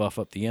that would buff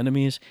up the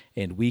enemies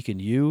and weaken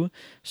you.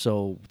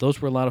 So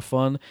those were a lot of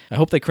fun. I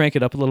hope they crank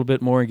it up a little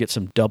bit more and get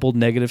some double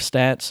negative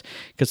stats,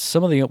 because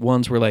some of the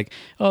ones were like,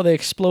 oh, they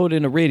explode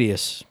in a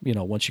radius.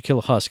 Once you kill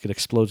a husk, it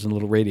explodes in a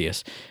little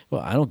radius.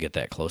 Well, I don't get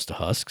that close to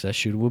husks. I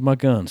shoot them with my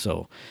gun.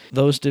 So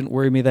those didn't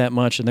worry me that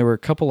much. And there were a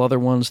couple other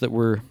ones that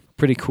were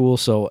pretty cool.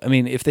 So, I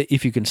mean,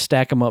 if you can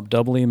stack them up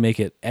doubly and make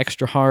it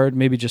extra hard,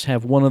 maybe just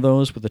have one of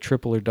those with a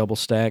triple or double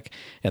stack,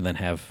 and then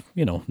have,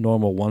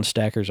 normal one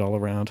stackers all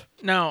around.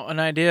 Now, an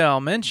idea I'll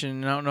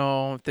mention, I don't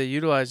know if they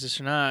utilize this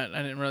or not,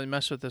 I didn't really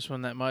mess with this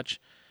one that much,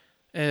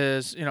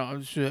 is,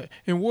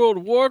 in World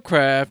of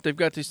Warcraft, they've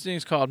got these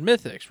things called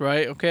mythics,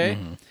 right? Okay?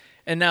 Mm-hmm.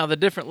 And now the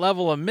different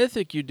level of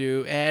mythic you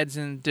do adds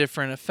in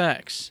different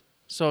effects.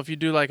 So if you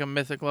do like a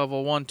mythic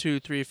level 1, 2,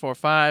 3, 4,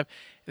 5,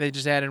 they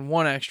just add in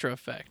one extra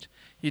effect.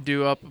 You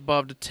do up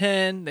above to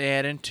 10, they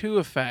add in 2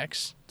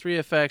 effects, 3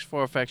 effects,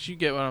 4 effects. You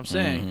get what I'm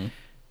saying. Mm-hmm.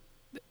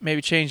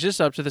 Maybe change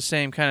this up to the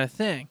same kind of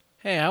thing.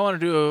 Hey, I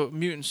want to do a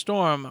Mutant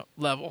Storm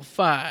level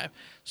 5.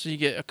 So you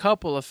get a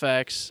couple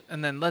effects,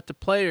 and then let the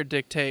player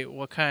dictate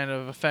what kind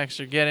of effects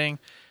they're getting.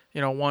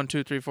 1,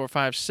 2, 3, 4,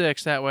 5,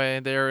 6. That way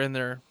they're in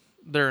their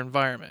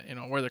environment,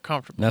 where they're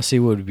comfortable. Now, see,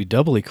 what would be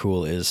doubly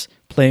cool is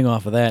playing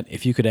off of that,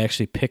 if you could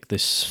actually pick the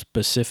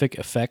specific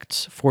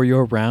effects for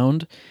your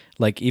round,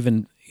 like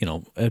even,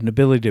 an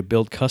ability to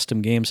build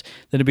custom games,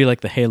 then it'd be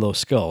like the Halo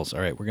skulls. All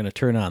right, we're going to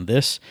turn on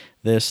this,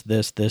 this,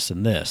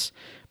 and this.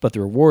 But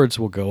the rewards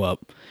will go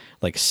up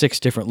like 6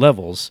 different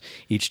levels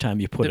each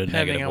time you put a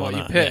negative one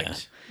on. Depending on what you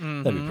picked. Yeah.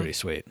 Mm-hmm. That'd be pretty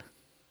sweet.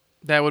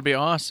 That would be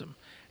awesome.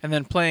 And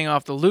then playing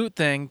off the loot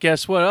thing,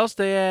 guess what else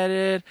they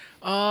added?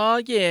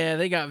 Oh, yeah,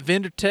 they got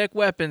Vendor Tech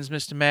weapons,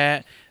 Mr.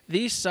 Matt.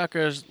 These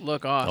suckers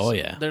look awesome. Oh,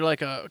 yeah. They're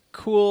like a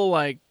cool,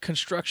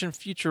 construction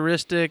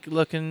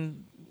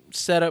futuristic-looking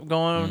setup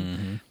going.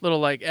 Mm-hmm. Little,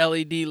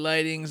 LED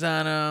lightings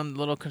on them,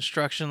 little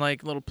construction,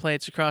 little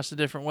plates across the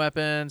different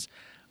weapons.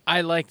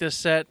 I like this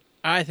set.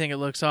 I think it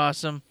looks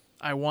awesome.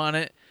 I want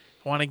it.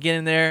 I want to get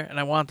in there, and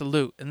I want the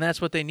loot. And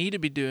that's what they need to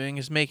be doing,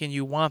 is making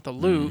you want the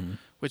loot,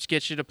 which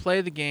gets you to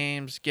play the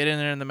games, get in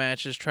there in the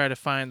matches, try to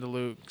find the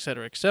loot,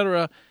 etc.,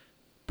 etc.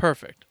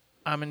 Perfect.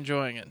 I'm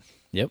enjoying it.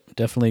 Yep,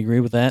 definitely agree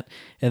with that.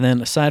 And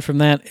then aside from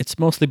that, it's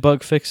mostly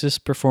bug fixes,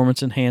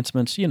 performance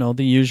enhancements,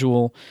 the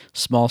usual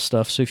small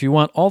stuff. So if you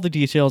want all the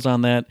details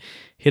on that,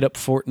 hit up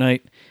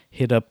Fortnite,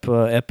 hit up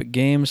Epic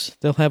Games.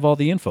 They'll have all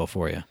the info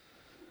for you.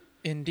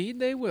 Indeed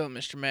they will,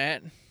 Mr.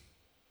 Matt.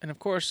 And of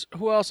course,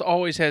 who else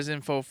always has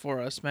info for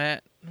us,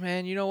 Matt?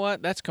 Man, you know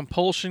what? That's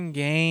Compulsion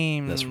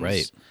Games. That's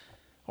right.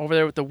 Over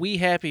there with the We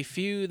Happy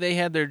Few, they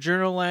had their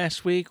journal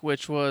last week,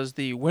 which was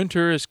the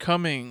Winter is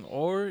Coming,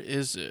 or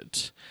Is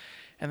It?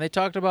 And they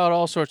talked about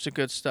all sorts of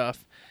good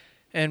stuff.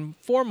 And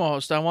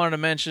foremost, I wanted to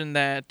mention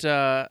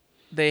that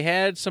they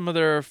had some of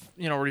their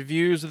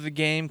reviews of the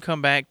game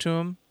come back to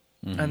them.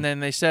 Mm-hmm. And then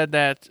they said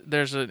that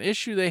there's an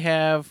issue they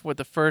have with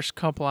the first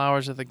couple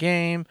hours of the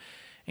game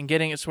and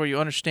getting it so where you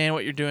understand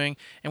what you're doing.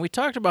 And we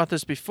talked about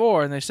this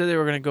before, and they said they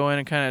were going to go in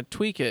and kind of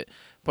tweak it.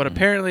 But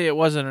apparently it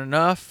wasn't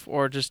enough,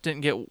 or just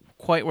didn't get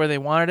quite where they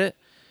wanted it,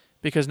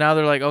 because now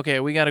they're like, okay,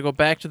 we got to go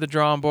back to the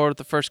drawing board with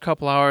the first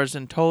couple hours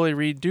and totally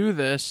redo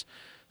this,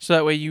 so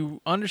that way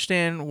you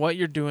understand what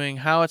you're doing,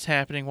 how it's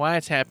happening, why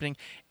it's happening,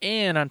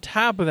 and on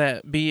top of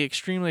that, be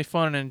extremely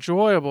fun and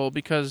enjoyable,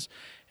 because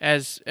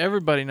as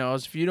everybody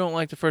knows, if you don't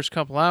like the first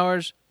couple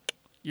hours,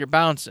 you're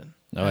bouncing.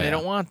 Oh, yeah. They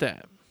don't want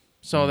that.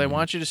 So they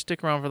want you to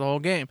stick around for the whole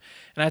game.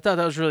 And I thought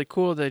that was really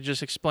cool. They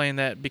just explained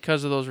that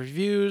because of those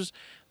reviews,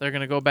 they're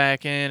going to go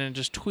back in and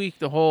just tweak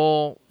the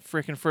whole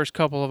freaking first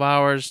couple of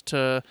hours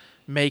to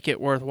make it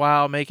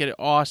worthwhile, make it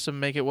awesome,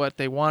 make it what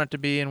they want it to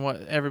be and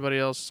what everybody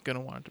else is going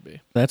to want it to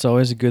be. That's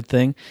always a good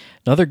thing.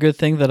 Another good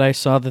thing that I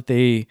saw that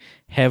they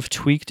have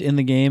tweaked in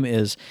the game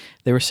is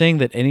they were saying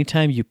that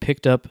anytime you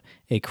picked up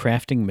a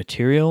crafting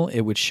material,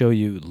 it would show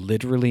you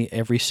literally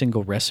every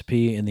single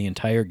recipe in the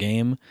entire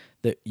game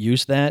that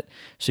used that.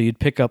 So you'd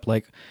pick up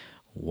like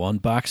one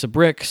box of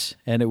bricks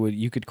and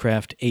you could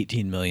craft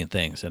 18 million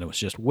things, and it was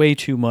just way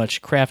too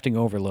much crafting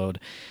overload.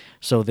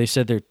 So they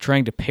said they're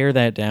trying to pare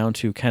that down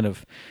to kind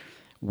of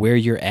where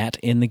you're at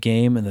in the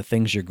game and the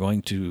things you're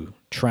going to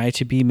try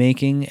to be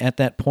making at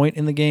that point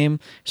in the game.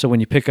 So when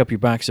you pick up your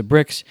box of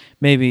bricks,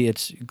 maybe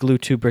it's glue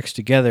 2 bricks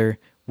together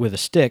with a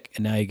stick,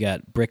 and now you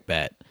got brick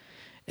bat.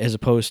 As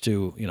opposed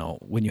to,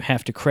 when you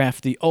have to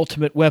craft the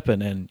ultimate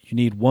weapon and you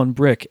need 1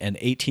 brick and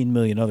 18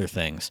 million other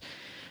things.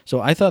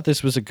 So I thought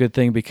this was a good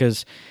thing,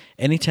 because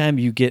anytime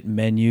you get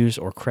menus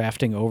or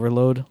crafting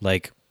overload,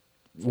 like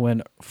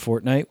when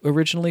Fortnite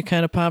originally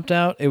kind of popped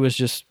out, it was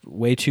just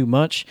way too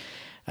much.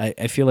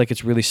 I feel like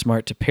it's really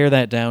smart to pare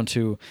that down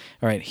to,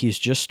 all right, he's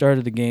just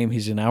started the game,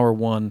 he's in hour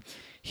 1,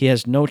 he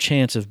has no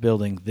chance of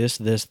building this,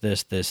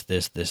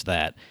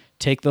 that.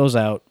 Take those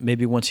out.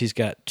 Maybe once he's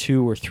got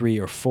 2 or 3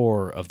 or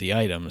 4 of the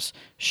items,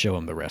 show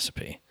him the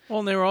recipe. Well,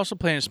 and they were also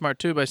playing it smart,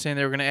 too, by saying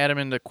they were going to add them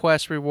into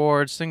quest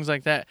rewards, things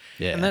like that.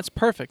 Yeah. And that's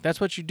perfect. That's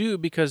what you do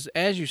because,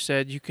 as you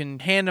said, you can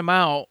hand them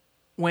out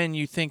when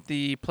you think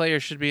the player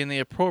should be in the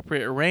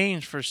appropriate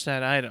range for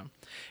said item.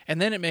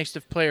 And then it makes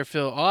the player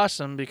feel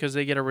awesome because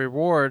they get a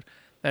reward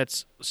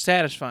that's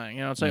satisfying.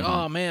 You know, it's like,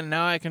 oh, man,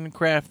 now I can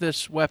craft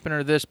this weapon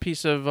or this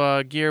piece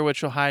of gear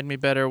which will hide me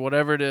better,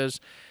 whatever it is.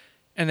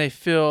 And they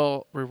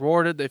feel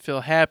rewarded, they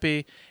feel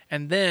happy,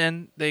 and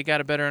then they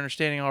got a better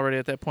understanding already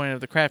at that point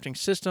of the crafting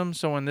system.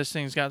 So when this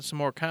thing's got some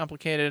more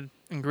complicated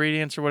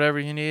ingredients or whatever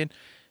you need,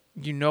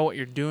 you know what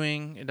you're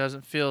doing. It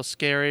doesn't feel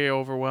scary or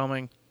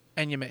overwhelming,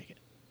 and you make it.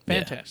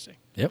 Fantastic.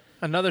 Yeah. Yep.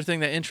 Another thing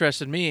that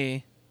interested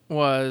me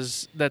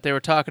was that they were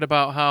talking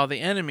about how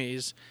the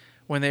enemies,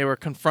 when they were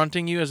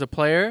confronting you as a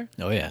player,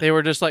 they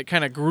were just like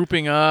kind of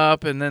grouping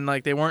up, and then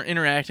like they weren't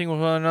interacting with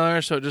one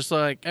another. So just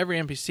like every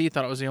NPC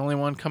thought it was the only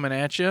one coming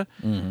at you.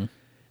 Mm-hmm.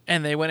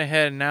 And they went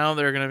ahead and now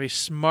they're going to be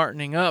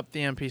smartening up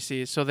the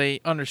NPCs so they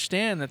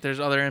understand that there's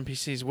other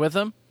NPCs with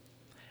them.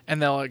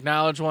 And they'll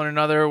acknowledge one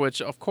another,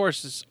 which, of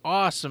course, is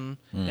awesome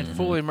and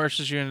fully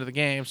immerses you into the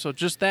game. So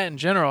just that in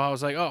general, I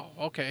was like, oh,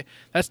 okay,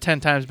 that's 10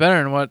 times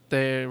better than what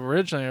they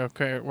originally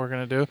were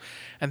going to do.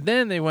 And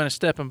then they went a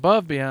step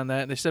above beyond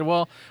that. They said,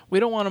 well, we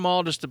don't want them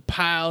all just to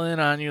pile in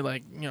on you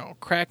like, you know,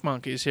 crack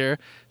monkeys here.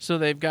 So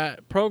they've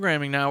got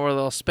programming now where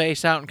they'll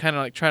space out and kind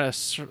of like try to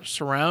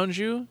surround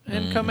you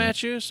and come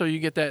at you. So you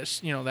get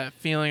that, you know, that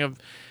feeling of,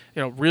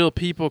 you know, real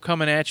people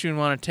coming at you and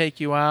want to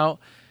take you out.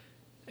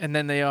 And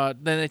then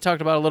they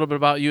talked about a little bit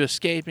about you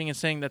escaping and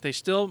saying that they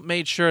still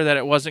made sure that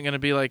it wasn't going to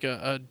be like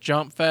a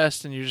jump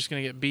fest and you're just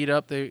going to get beat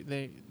up.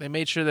 They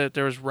made sure that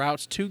there was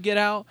routes to get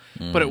out,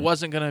 but it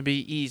wasn't going to be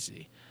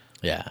easy.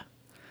 Yeah.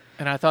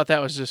 And I thought that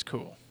was just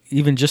cool.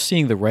 Even just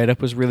seeing the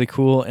write-up was really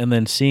cool, and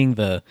then seeing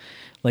the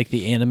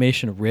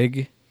animation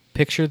rig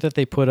picture that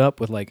they put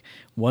up with like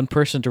one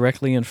person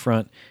directly in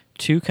front,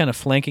 two kind of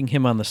flanking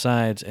him on the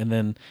sides, and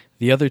then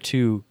the other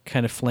two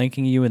kind of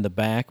flanking you in the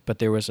back, but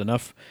there was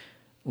enough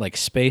like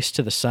space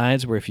to the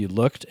sides where if you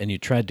looked and you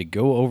tried to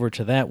go over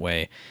to that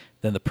way,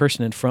 then the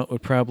person in front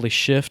would probably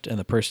shift and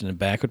the person in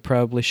back would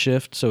probably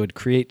shift. So it'd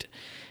create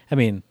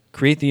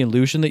the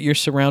illusion that you're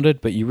surrounded,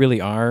 but you really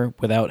are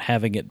without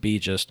having it be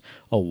just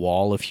a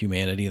wall of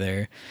humanity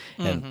there.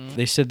 And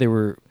they said they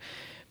were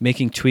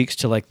making tweaks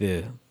to like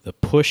the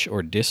push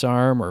or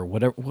disarm or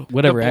whatever the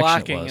action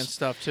blocking it was. And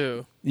stuff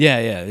too.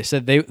 Yeah. They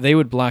said they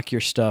would block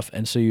your stuff,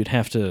 and so you'd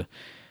have to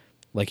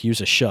like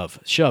use a shove.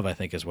 Shove, I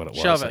think, is what it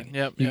was. Shove like, it.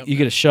 Yep. You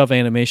get a shove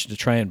animation to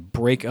try and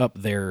break up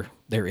their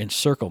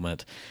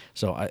encirclement.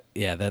 So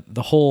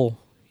the whole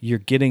you're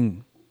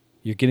getting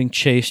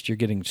chased, you're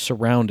getting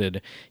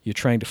surrounded, you're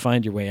trying to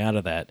find your way out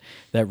of that.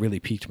 That really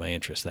piqued my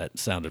interest. That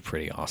sounded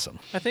pretty awesome.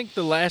 I think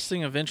the last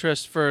thing of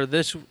interest for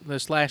this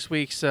last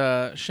week's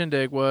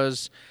Shindig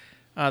was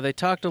they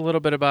talked a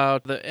little bit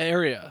about the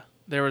area.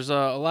 There was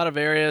a lot of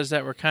areas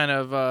that were kind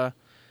of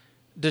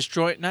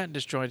not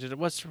disjointed.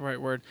 What's the right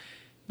word?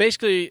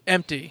 Basically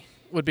empty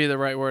would be the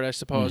right word, I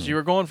suppose. You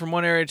were going from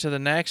one area to the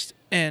next,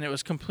 and it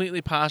was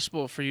completely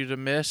possible for you to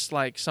miss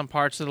like some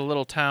parts of the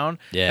little town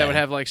that would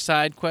have like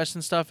side quests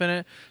and stuff in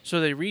it.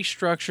 So they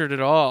restructured it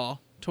all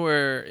to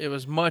where it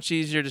was much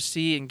easier to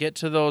see and get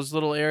to those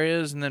little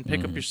areas and then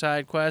pick up your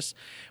side quests,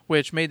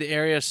 which made the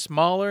area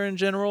smaller in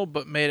general,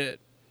 but made it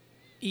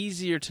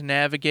easier to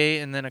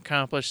navigate and then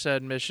accomplish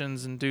said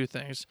missions and do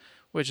things,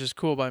 which is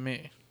cool by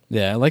me.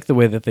 Yeah, I like the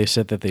way that they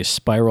said that they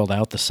spiraled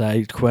out the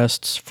side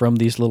quests from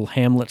these little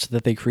hamlets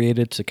that they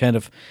created to kind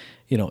of,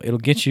 you know, it'll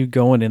get you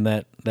going in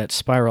that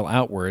spiral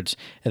outwards,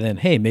 and then,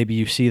 hey, maybe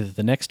you see that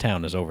the next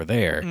town is over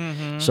there.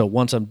 So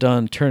once I'm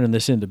done turning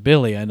this into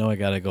Billy, I know I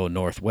got to go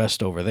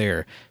northwest over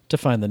there to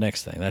find the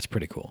next thing. That's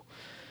pretty cool.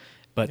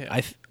 But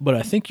I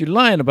think you're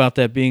lying about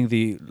that being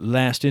the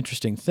last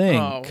interesting thing.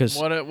 Cause,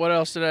 what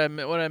else did I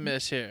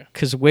miss here?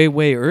 Because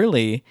way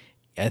early,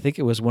 I think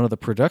it was one of the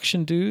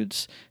production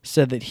dudes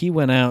said that he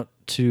went out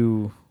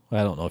to,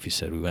 I don't know if he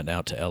said we went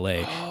out to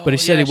L.A., but he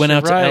said he went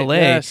out to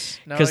L.A.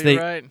 because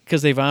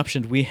they've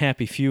optioned We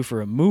Happy Few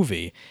for a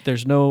movie.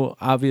 There's no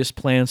obvious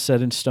plan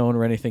set in stone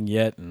or anything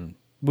yet, and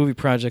movie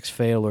projects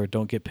fail or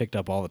don't get picked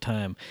up all the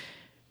time.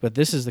 But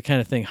this is the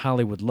kind of thing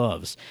Hollywood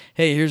loves.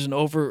 Hey, here's an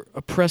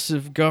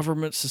over-oppressive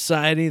government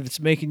society that's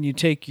making you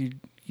take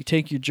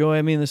your joy.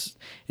 I mean, it's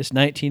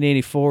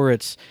 1984.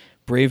 It's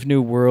Brave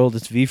New World.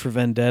 It's V for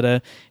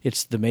Vendetta.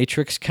 It's The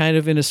Matrix kind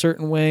of in a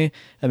certain way.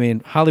 I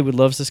mean, Hollywood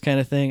loves this kind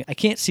of thing. I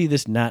can't see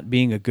this not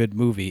being a good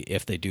movie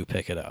if they do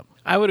pick it up.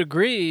 I would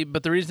agree,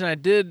 but the reason I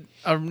did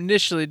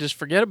initially just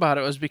forget about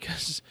it was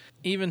because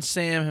even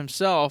Sam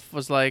himself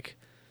was like,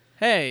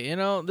 hey, you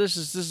know, this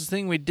is a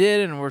thing we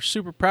did and we're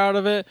super proud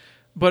of it,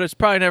 but it's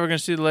probably never going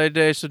to see the light of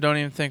day, so don't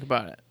even think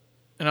about it.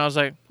 And I was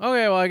like,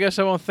 okay, well, I guess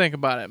I won't think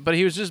about it. But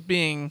he was just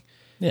being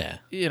Yeah.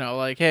 You know,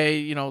 like, hey,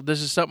 you know, this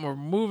is something we're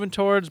moving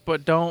towards,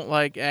 but don't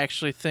like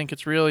actually think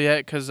it's real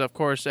yet, because of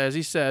course, as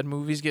he said,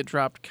 movies get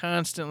dropped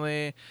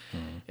constantly.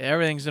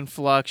 Everything's in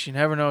flux. You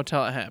never know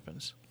until it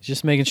happens.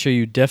 Just making sure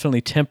you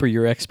definitely temper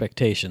your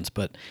expectations,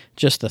 but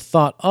just the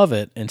thought of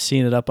it and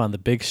seeing it up on the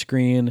big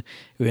screen,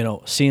 you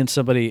know, seeing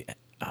somebody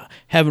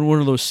having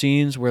one of those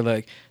scenes where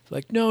like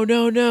no,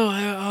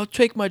 I'll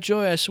take my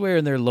joy, I swear,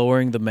 and they're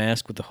lowering the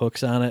mask with the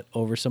hooks on it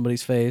over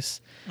somebody's face.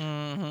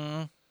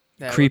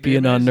 Creepy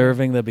and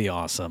unnerving. That'd be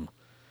awesome.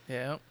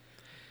 Yeah.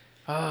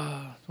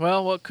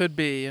 Well, what could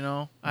be, you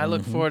know? I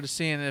look forward to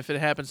seeing if it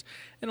happens.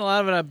 And a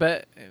lot of it, I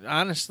bet,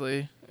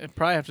 honestly, it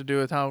probably have to do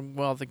with how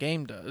well the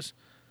game does.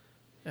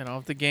 You know,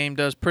 if the game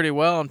does pretty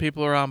well and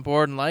people are on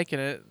board and liking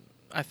it,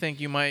 I think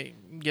you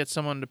might get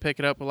someone to pick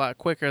it up a lot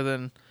quicker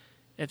than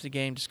if the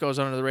game just goes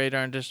under the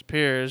radar and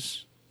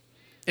disappears.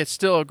 It's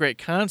still a great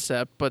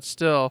concept, but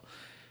still,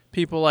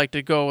 people like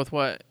to go with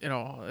what, you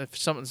know, if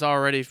something's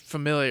already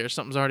familiar,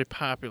 something's already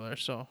popular.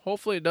 So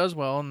hopefully it does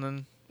well, and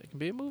then it can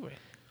be a movie.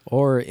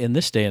 Or in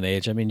this day and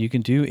age, I mean, you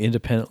can do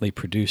independently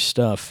produced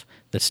stuff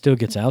that still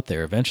gets out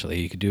there eventually.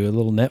 You could do a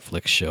little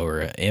Netflix show or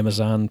an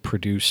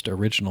Amazon-produced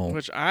original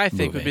Which I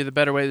think movie. would be the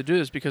better way to do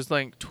this, because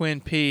like Twin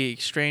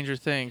Peaks, Stranger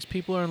Things,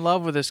 people are in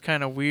love with this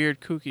kind of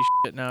weird, kooky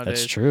shit nowadays.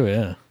 That's true,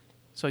 yeah.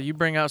 So you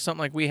bring out something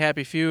like We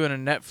Happy Few and a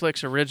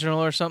Netflix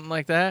original or something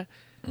like that,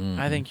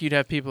 I think you'd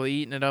have people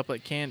eating it up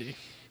like candy.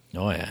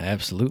 Oh, yeah,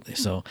 absolutely.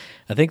 So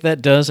I think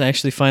that does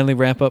actually finally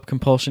wrap up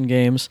Compulsion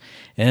Games.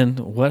 And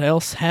what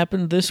else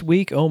happened this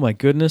week? Oh, my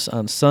goodness.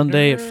 On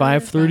Sunday at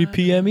 5:30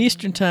 p.m.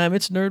 Eastern Time,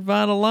 it's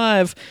Nerdvana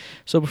Live.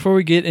 So before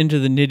we get into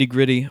the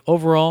nitty-gritty,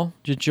 overall,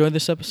 did you enjoy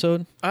this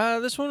episode?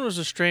 This one was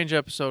a strange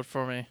episode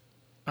for me.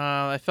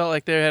 I felt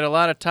like they had a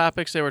lot of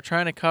topics they were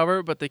trying to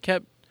cover, but they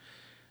kept,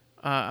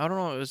 I don't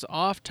know, it was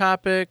off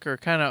topic or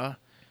kind of,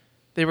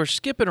 they were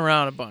skipping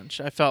around a bunch,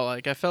 I felt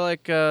like.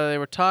 They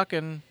were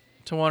talking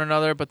to one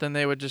another, but then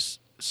they would just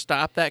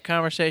stop that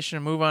conversation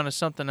and move on to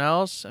something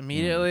else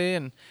immediately.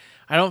 And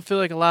I don't feel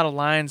like a lot of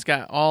lines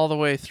got all the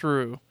way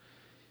through,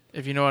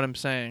 if you know what I'm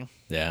saying.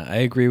 Yeah, I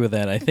agree with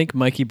that. I think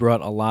Mikey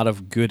brought a lot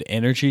of good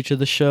energy to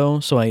the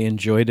show, so I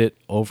enjoyed it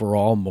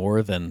overall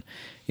more than,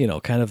 you know,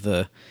 kind of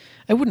the,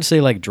 I wouldn't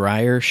say like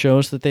drier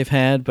shows that they've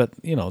had, but,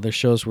 you know, there's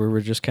shows where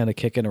we're just kind of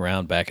kicking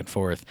around back and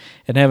forth.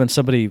 And having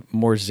somebody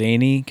more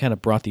zany kind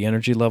of brought the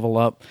energy level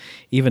up,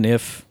 even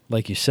if,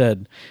 like you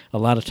said, a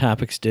lot of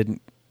topics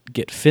didn't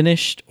get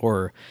finished,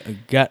 or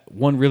got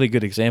one really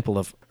good example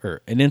of,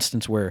 or an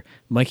instance where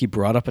Mikey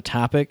brought up a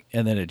topic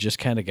and then it just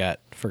kind of got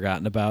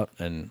forgotten about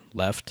and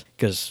left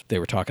because they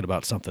were talking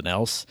about something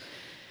else.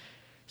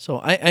 So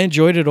I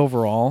enjoyed it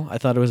overall. I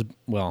thought it was,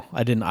 well,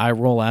 I didn't eye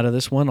roll out of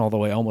this one,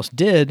 although I almost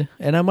did,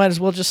 and I might as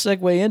well just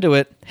segue into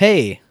it.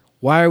 Hey,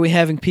 why are we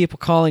having people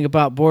calling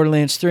about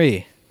Borderlands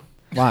 3?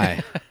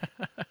 Why?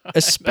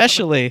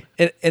 Especially,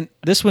 and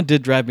this one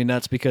did drive me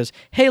nuts because,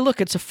 hey, look,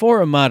 it's a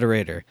forum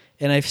moderator,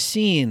 and I've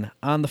seen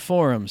on the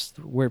forums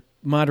where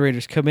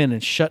moderators come in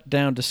and shut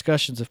down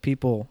discussions of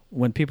people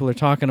when people are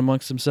talking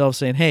amongst themselves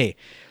saying, hey,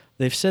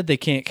 they've said they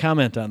can't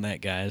comment on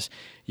that, guys.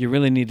 You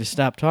really need to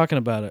stop talking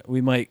about it.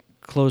 We might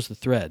close the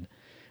thread.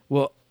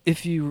 Well,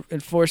 if you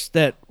enforce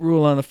that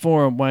rule on the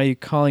forum, why are you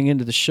calling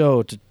into the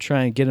show to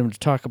try and get them to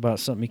talk about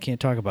something you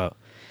can't talk about?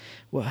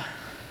 Well,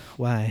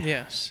 why?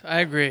 Yes, I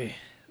agree.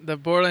 The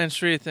Borderlands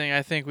 3 thing,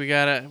 I think we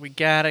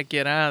gotta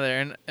get out of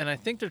there, and I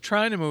think they're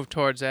trying to move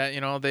towards that.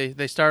 You know,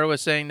 they started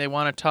with saying they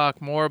want to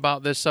talk more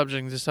about this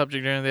subject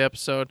during the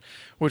episode,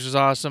 which is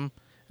awesome,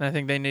 and I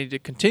think they need to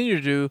continue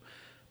to do,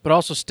 but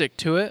also stick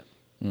to it.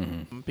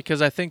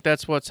 Because I think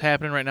that's what's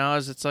happening right now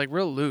is it's like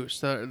real loose.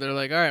 They're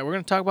like, all right, we're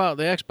going to talk about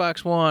the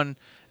Xbox One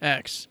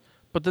X.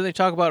 But then they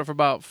talk about it for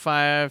about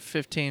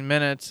 5-15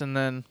 minutes, and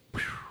then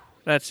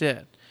that's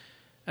it.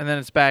 And then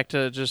it's back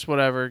to just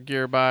whatever,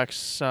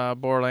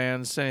 Gearbox,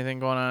 Borderlands, anything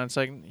going on. It's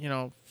like, you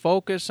know,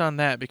 focus on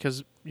that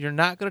because you're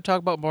not going to talk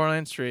about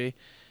Borderlands 3.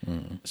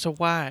 So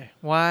why?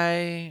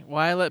 Why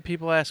let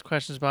people ask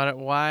questions about it?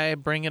 Why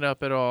bring it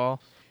up at all?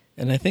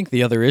 And I think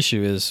the other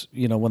issue is,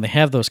 you know, when they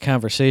have those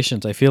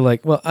conversations, I feel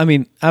like, well, I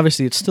mean,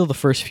 obviously it's still the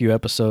first few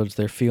episodes.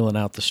 They're feeling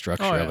out the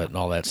structure of it and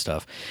all that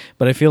stuff.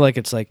 But I feel like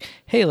it's like,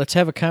 hey, let's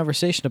have a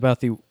conversation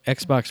about the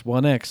Xbox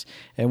One X.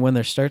 And when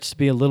there starts to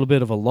be a little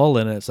bit of a lull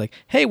in it, it's like,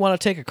 hey, want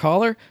to take a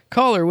caller?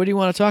 Caller, what do you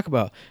want to talk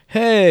about?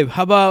 Hey,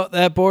 how about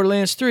that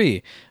Borderlands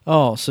 3?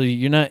 Oh, so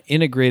you're not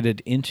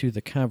integrated into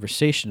the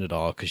conversation at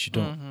all because you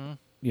don't...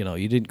 You know,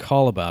 you didn't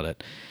call about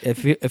it. I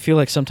feel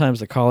like sometimes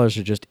the callers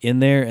are just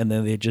in there and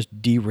then they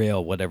just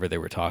derail whatever they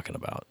were talking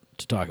about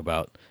to talk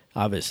about.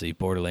 Obviously,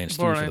 Borderlands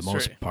 3 for the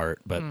most part,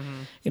 but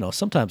you know,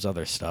 sometimes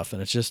other stuff,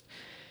 and it's just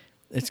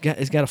it's got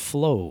a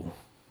flow.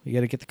 You got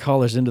to get the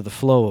callers into the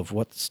flow of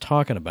what's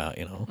talking about.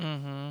 You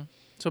know.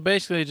 So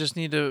basically, you just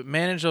need to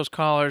manage those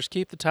callers,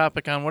 keep the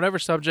topic on whatever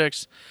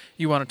subjects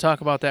you want to talk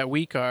about that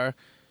week are,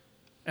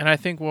 and I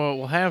think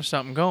we'll have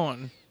something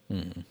going.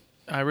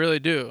 I really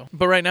do.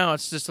 But right now,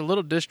 it's just a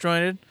little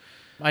disjointed.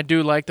 I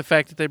do like the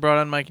fact that they brought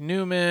on Mike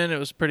Newman. It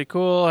was pretty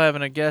cool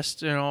having a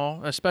guest,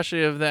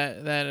 especially of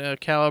that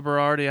caliber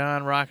already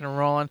on, rocking and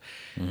rolling.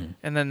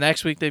 And then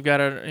next week they've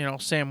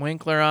got Sam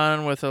Winkler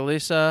on with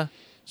Elisa.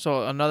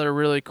 So another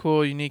really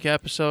cool, unique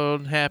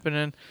episode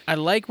happening. I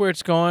like where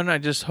it's going. I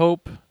just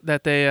hope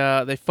that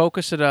they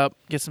focus it up,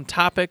 get some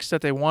topics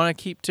that they want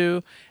to keep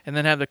to, and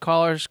then have the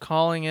callers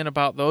calling in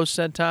about those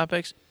said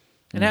topics.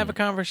 And have a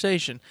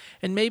conversation.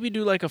 And maybe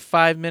do like a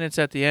 5 minutes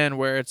at the end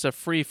where it's a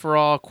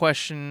free-for-all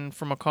question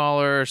from a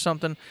caller or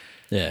something.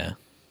 Yeah.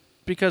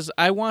 Because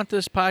I want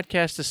this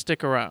podcast to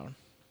stick around.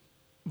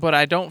 But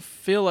I don't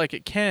feel like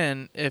it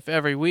can if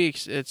every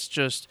week it's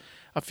just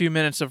a few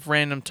minutes of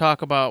random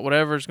talk about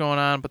whatever's going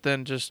on, but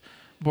then just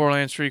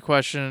Borderlands 3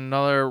 question,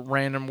 another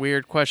random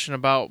weird question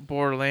about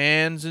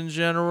Borderlands in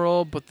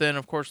general, but then,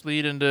 of course,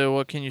 lead into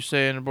what can you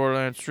say in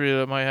Borderlands 3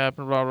 that might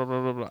happen, blah, blah,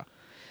 blah, blah, blah.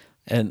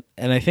 And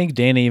I think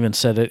Dana even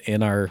said it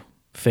in our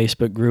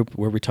Facebook group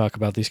where we talk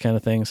about these kind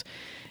of things.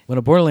 When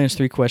a Borderlands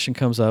 3 question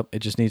comes up, it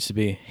just needs to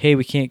be, hey,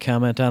 we can't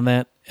comment on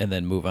that, and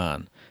then move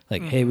on.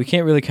 Like, hey, we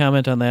can't really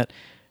comment on that.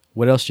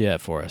 What else do you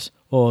have for us?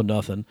 Oh,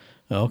 nothing.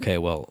 Okay,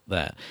 well,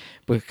 that.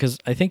 Because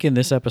I think in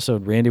this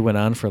episode, Randy went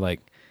on for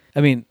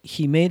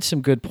he made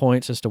some good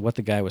points as to what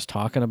the guy was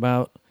talking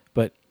about,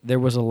 but there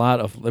was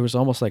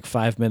almost like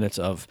 5 minutes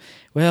of,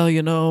 well,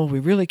 we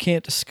really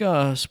can't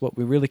discuss what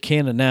we really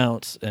can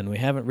announce, and we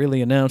haven't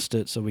really announced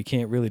it, so we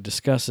can't really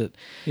discuss it.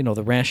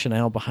 The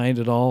rationale behind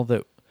it all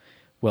that,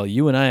 well,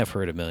 you and I have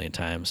heard a million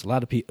times. A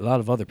lot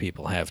of other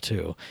people have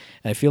too.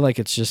 And I feel like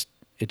it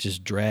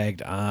just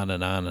dragged on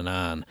and on and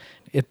on.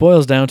 It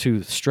boils down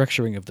to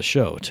structuring of the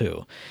show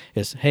too.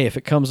 Is, hey, if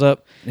it comes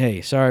up,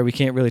 hey, sorry, we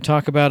can't really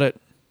talk about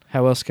it.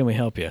 How else can we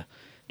help you?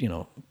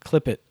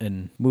 Clip it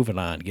and move it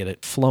on, get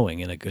it flowing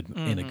in a good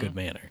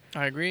manner.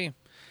 I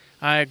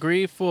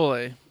agree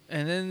fully.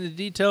 And then the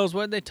details,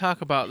 what did they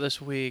talk about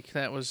this week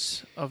that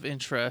was of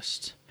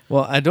interest?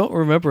 Well, I don't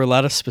remember a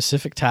lot of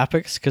specific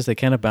topics because they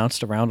kind of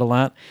bounced around a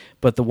lot.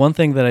 But the one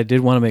thing that I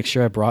did want to make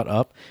sure I brought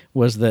up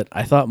was that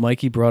I thought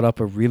Mikey brought up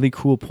a really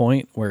cool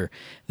point where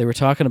they were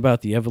talking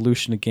about the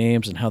evolution of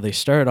games and how they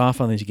started off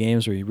on these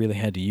games where you really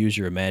had to use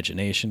your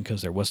imagination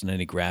because there wasn't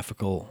any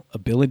graphical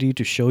ability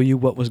to show you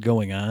what was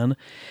going on.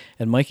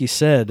 And Mikey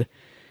said,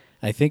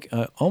 I think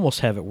I almost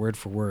have it word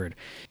for word,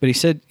 but he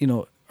said,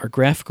 our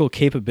graphical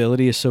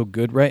capability is so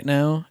good right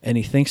now, and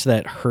he thinks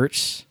that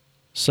hurts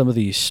some of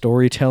the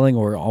storytelling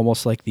or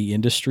almost like the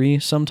industry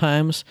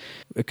sometimes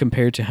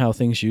compared to how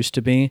things used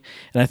to be.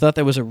 And I thought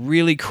that was a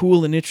really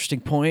cool and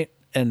interesting point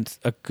and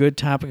a good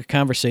topic of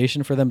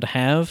conversation for them to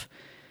have.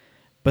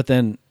 But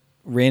then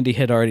Randy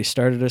had already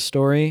started a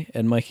story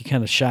and Mikey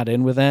kind of shot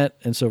in with that.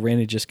 And so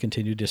Randy just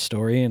continued his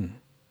story and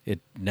it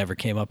never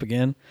came up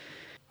again.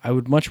 I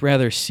would much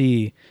rather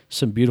see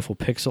some beautiful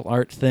pixel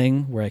art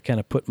thing where I kind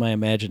of put my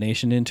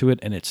imagination into it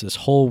and it's this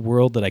whole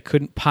world that I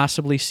couldn't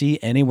possibly see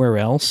anywhere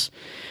else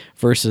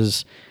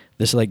versus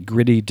this like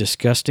gritty,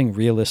 disgusting,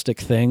 realistic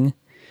thing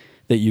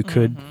that you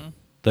could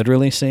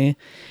literally see.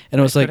 And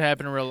it was like, could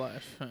happen in real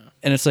life. Huh.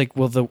 And it's like,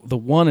 well, the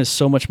one is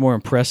so much more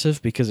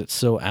impressive because it's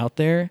so out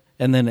there.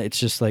 And then it's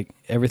just like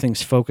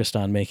everything's focused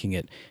on making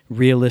it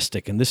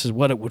realistic. And this is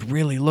what it would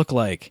really look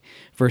like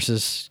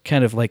versus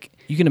kind of like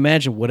you can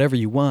imagine whatever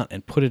you want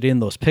and put it in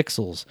those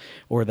pixels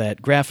or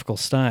that graphical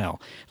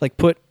style. Like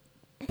put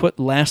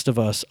Last of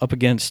Us up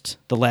against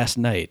The Last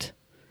Night.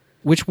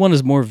 Which one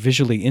is more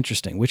visually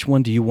interesting? Which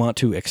one do you want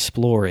to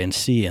explore and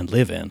see and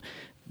live in?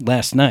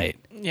 Last Night.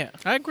 Yeah,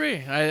 I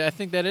agree. I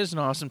think that is an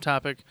awesome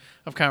topic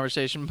of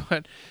conversation,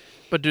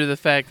 but due to the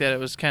fact that it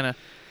was kind of,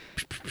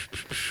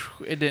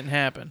 it didn't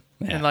happen.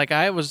 Yeah. And like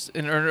I was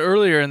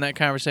earlier in that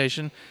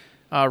conversation,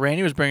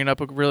 Randy was bringing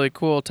up a really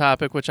cool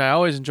topic, which I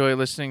always enjoy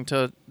listening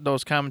to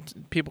those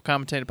people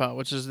commentate about,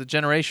 which is the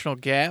generational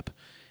gap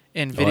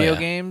in video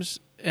games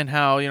and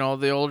how,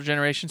 the older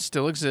generation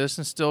still exists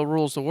and still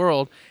rules the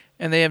world,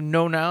 and they have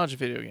no knowledge of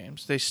video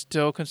games. They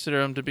still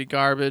consider them to be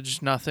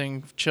garbage,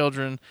 nothing,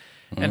 children,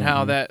 and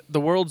how that the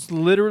world's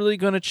literally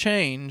going to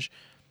change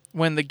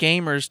when the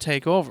gamers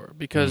take over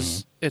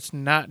because it's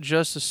not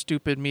just a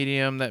stupid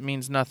medium that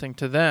means nothing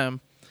to them.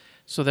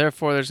 So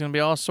therefore, there's going to be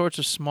all sorts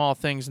of small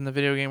things in the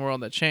video game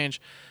world that change.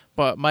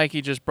 But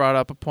Mikey just brought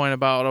up a point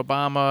about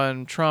Obama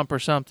and Trump or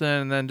something,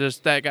 and then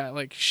just that guy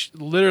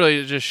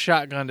literally just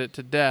shotgunned it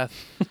to death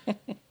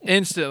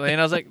instantly.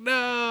 And I was like, no,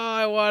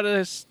 I want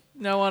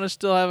to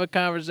still have a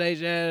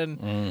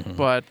conversation.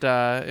 But,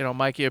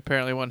 Mikey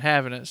apparently wasn't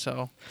having it,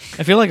 so.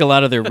 I feel like a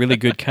lot of their really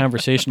good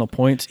conversational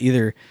points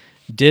either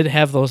did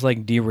have those,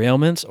 like,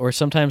 derailments, or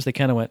sometimes they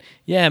kind of went,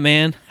 yeah,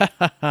 man, ha,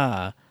 ha,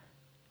 ha.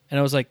 And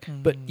I was like,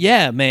 but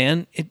yeah,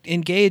 man,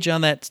 engage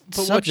on that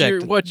But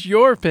subject. what's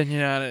your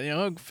opinion on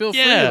it? Feel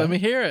free. Yeah. Let me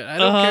hear it. I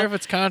don't care if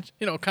it's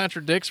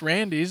contradicts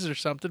Randy's or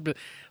something, but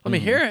let me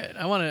hear it.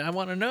 I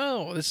want to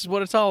know. This is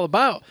what it's all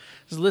about.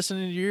 Is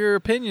listening to your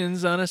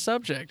opinions on a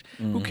subject.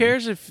 Who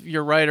cares if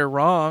you're right or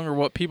wrong or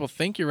what people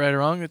think you're right or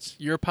wrong? It's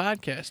your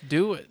podcast.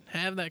 Do it.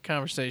 Have that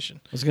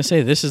conversation. I was going to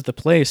say, this is the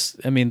place.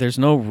 I mean, there's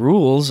no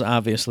rules,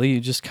 obviously.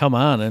 You just come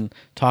on and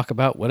talk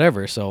about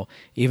whatever. So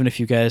even if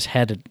you guys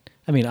had to,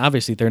 I mean,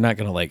 obviously they're not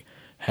going to like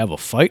have a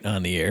fight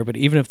on the air, but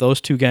even if those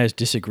two guys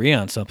disagree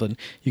on something,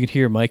 you can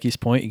hear Mikey's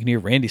point, you can hear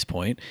Randy's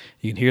point,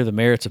 you can hear the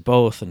merits of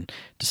both and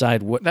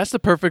decide what. That's the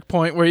perfect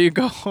point where you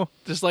go,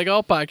 just like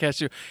all podcasts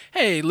do.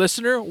 Hey,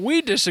 listener,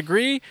 we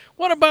disagree.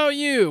 What about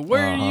you?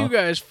 Where do you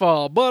guys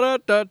fall?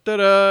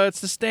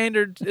 It's the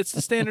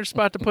standard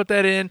spot to put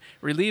that in,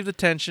 relieve the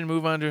tension,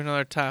 move on to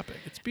another topic.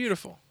 It's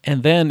beautiful.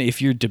 And then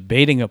if you're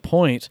debating a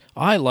point,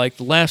 I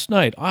liked Last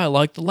Night, I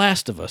liked The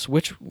Last of Us.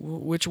 Which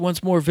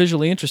one's more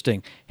visually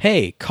interesting?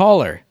 Hey,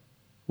 caller,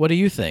 what do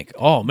you think?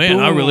 Oh, man,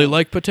 I really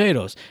like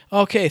potatoes.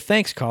 Okay,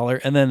 thanks, caller.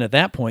 And then at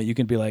that point, you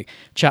can be like,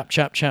 chop,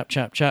 chop, chop,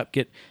 chop, chop,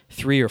 get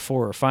 3 or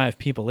 4 or 5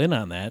 people in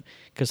on that,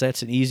 because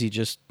that's an easy,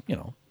 just,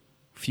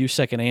 few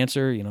second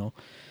answer, Yeah,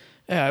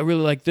 I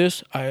really like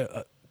this.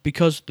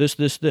 Because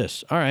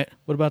this. All right,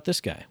 what about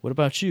this guy? What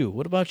about you?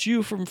 What about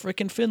you from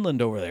frickin'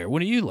 Finland over there? What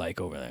do you like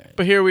over there?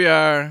 But here we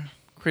are,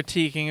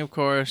 critiquing, of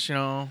course,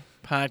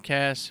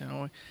 podcasts,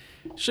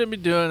 we shouldn't be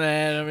doing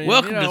that. I mean,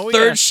 welcome to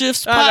Third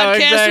Shift's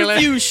podcast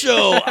review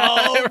show.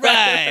 All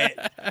right.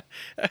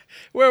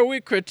 Where we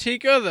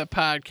critique other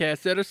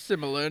podcasts that are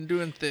similar in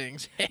doing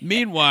things.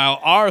 Meanwhile,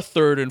 our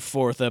 3rd and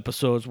 4th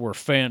episodes were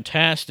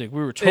fantastic.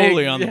 We were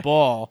totally on the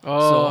ball.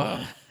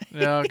 Oh,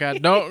 no,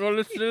 God, don't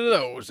listen to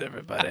those,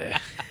 everybody.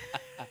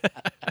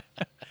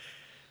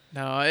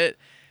 No,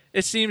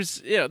 it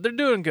seems, they're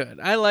doing good.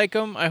 I like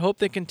them. I hope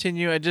they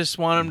continue. I just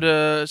want them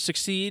to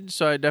succeed,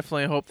 so I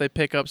definitely hope they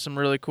pick up some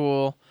really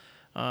cool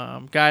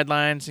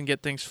guidelines and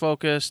get things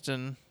focused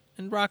and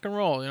rock and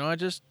roll. I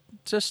just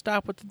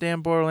stop with the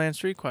damn Borderlands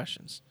 3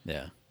 questions.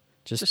 Yeah.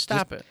 Just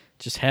stop it.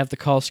 Just have the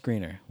call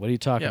screener. What are you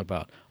talking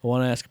about? I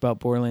want to ask about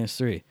Borderlands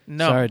 3.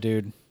 No. Sorry,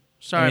 dude.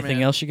 Sorry, Anything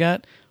man. else you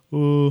got?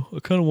 Oh, I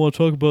kind of want to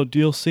talk about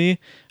DLC.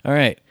 All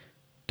right.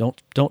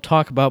 Don't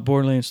talk about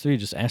Borderlands 3.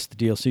 Just ask the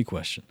DLC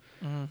question.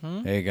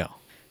 Mm-hmm. There you go.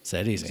 It's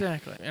that easy.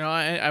 Exactly.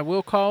 I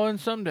will call in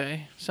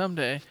someday.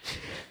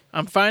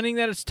 I'm finding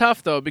that it's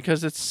tough, though,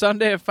 because it's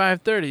Sunday at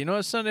 5:30. You know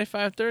what Sunday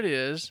 5:30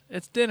 is?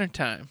 It's dinner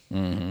time.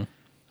 Mm-hmm.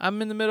 I'm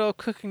in the middle of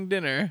cooking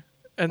dinner,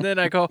 and then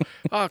I go,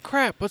 oh,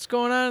 crap, what's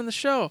going on in the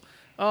show?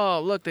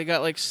 Oh, look, they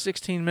got like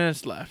 16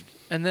 minutes left.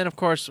 And then, of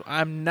course,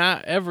 I'm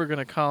not ever going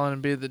to call in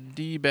and be the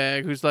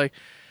D-bag who's like,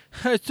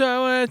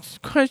 so it's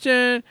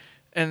question,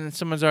 and then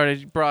someone's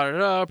already brought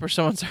it up, or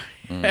someone's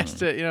already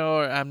asked it,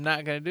 or I'm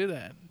not going to do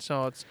that.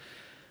 So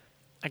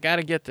I got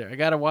to get there. I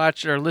got to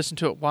watch or listen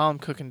to it while I'm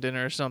cooking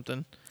dinner or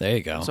something. There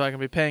you go. So I can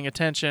be paying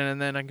attention,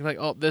 and then I can be like,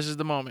 oh, this is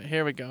the moment.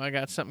 Here we go. I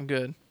got something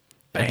good.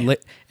 And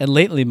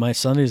lately, my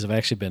Sundays have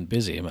actually been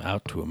busy. I'm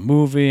out to a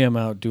movie. I'm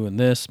out doing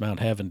this. I'm out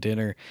having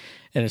dinner.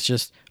 And it's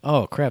just,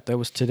 oh, crap, that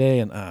was today,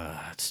 and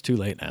it's too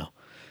late now.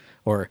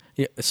 Or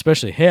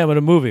especially, hey, I'm at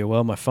a movie.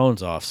 Well, my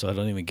phone's off, so I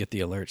don't even get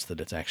the alerts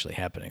that it's actually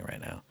happening right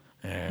now.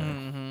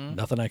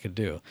 Nothing I could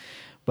do.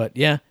 But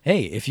yeah,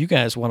 hey, if you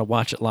guys want to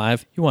watch it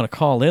live, you want to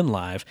call in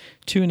live,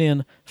 tune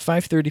in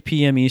 5:30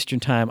 p.m. Eastern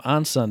Time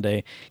on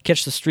Sunday.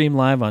 Catch the stream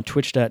live on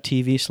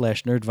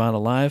twitch.tv/nerdvana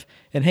live.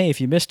 And hey,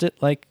 if you missed it,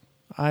 like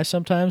I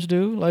sometimes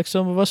do, like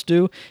some of us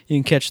do, you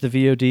can catch the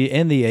VOD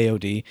and the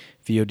AOD.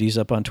 VOD's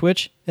up on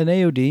Twitch, and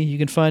AOD you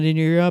can find in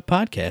your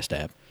podcast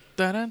app.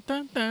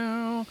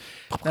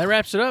 That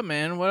wraps it up,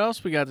 man. What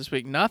else we got this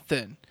week?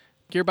 Nothing.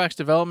 Gearbox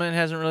Development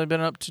hasn't really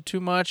been up to too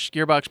much.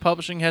 Gearbox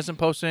Publishing hasn't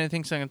posted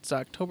anything since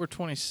October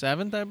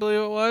 27th, I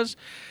believe it was.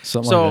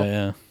 Something like that,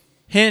 yeah.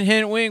 Hint,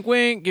 hint, wink,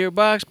 wink.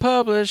 Gearbox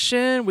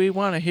Publishing. We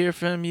want to hear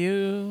from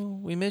you.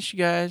 We miss you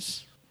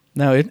guys.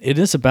 Now, it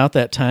is about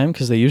that time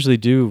because they usually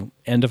do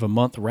end of a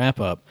month wrap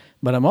up.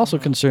 But I'm also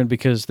concerned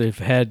because they've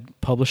had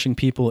publishing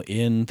people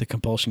in the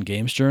Compulsion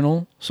Games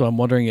Journal. So I'm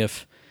wondering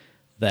if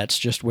that's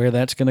just where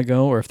that's going to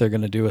go, or if they're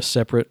going to do a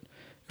separate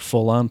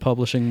full-on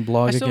publishing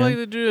blog again. I still like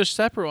to do a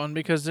separate one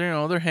because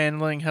they're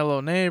handling Hello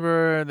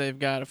Neighbor. They've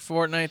got a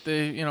Fortnite.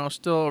 They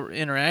still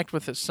interact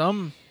with at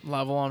some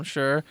level, I'm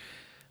sure.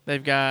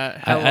 They've got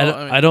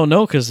Hello. I don't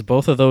know because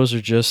both of those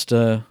are just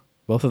distribution.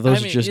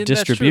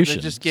 That's true. They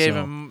just gave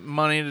them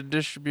money to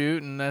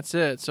distribute, and that's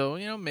it. So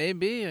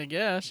maybe, I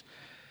guess.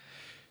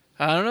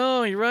 I don't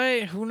know. You're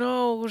right. Who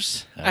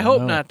knows? I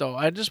hope not, though.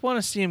 I just want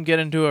to see them get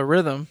into a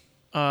rhythm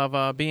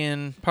of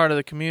being part of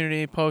the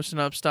community, posting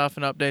up stuff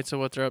and updates of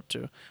what they're up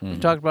to. We've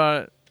talked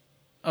about it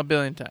a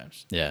billion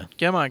times. Yeah.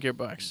 Come on,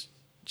 Gearbox.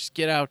 Just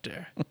get out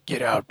there.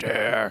 Get out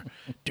there.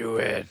 Do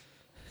it.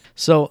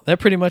 So that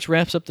pretty much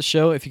wraps up the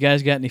show. If you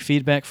guys got any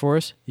feedback for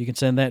us, you can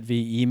send that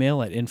via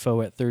email at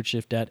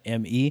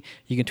info@thirdshift.me.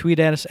 You can tweet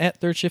at us at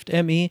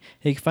ThirdShiftME. And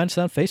you can find us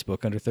on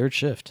Facebook under Third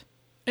Shift.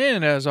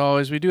 And as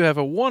always, we do have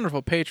a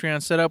wonderful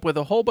Patreon set up with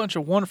a whole bunch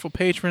of wonderful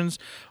patrons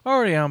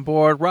already on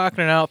board,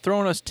 rocking it out,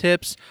 throwing us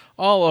tips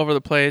all over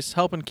the place,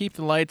 helping keep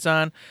the lights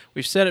on.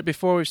 We've said it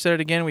before, we've said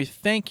it again. We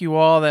thank you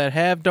all that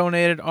have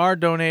donated, are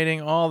donating,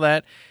 all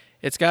that.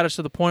 It's got us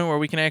to the point where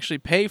we can actually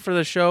pay for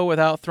the show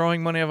without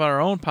throwing money out of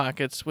our own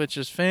pockets, which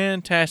is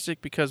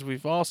fantastic because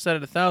we've all said it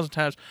 1,000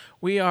 times.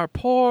 We are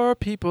poor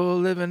people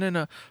living in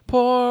a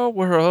poor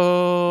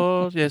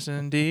world. Yes,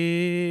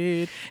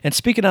 indeed. And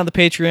speaking on the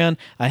Patreon,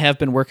 I have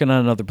been working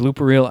on another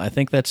blooper reel. I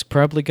think that's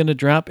probably going to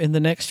drop in the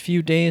next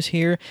few days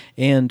here.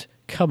 And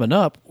coming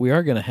up, we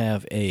are going to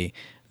have the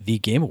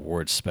Game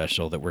Awards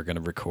special that we're going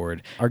to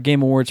record. Our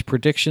Game Awards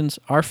predictions,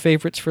 our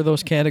favorites for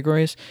those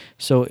categories.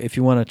 So if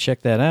you want to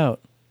check that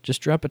out, just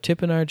drop a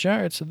tip in our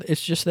jar.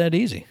 It's just that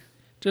easy.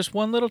 Just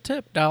one little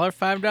tip, $1,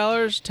 $5,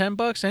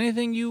 $10,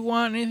 anything you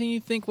want, anything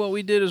you think what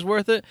we did is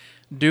worth it,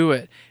 do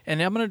it.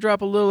 And I'm going to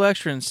drop a little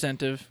extra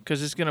incentive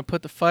because it's going to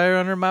put the fire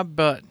under my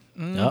butt.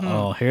 Mm-hmm.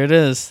 Uh-oh, here it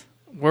is.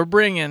 We're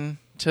bringing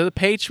to the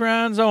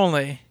Patrons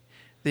only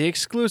the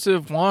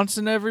exclusive once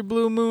in every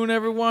blue moon,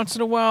 every once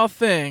in a while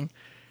thing,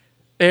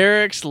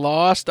 Eric's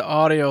lost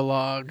audio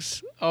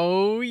logs.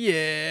 Oh,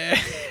 yeah.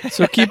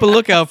 So keep a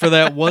lookout for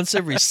that once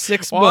every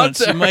 6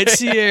 months. You might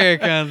see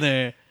Eric on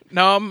there.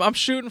 No, I'm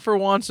shooting for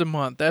once a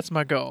month. That's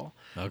my goal.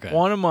 Okay.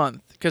 One a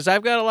month. Because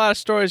I've got a lot of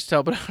stories to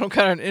tell, but I don't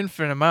got an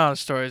infinite amount of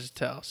stories to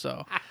tell.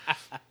 So,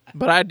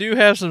 but I do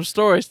have some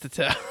stories to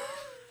tell.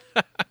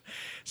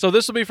 So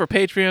this will be for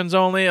Patreons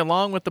only,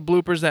 along with the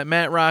bloopers that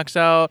Matt rocks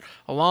out,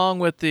 along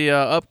with the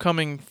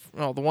upcoming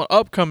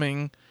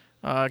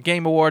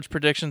Game Awards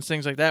predictions,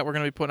 things like that we're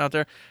going to be putting out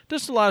there.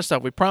 Just a lot of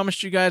stuff. We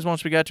promised you guys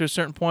once we got to a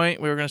certain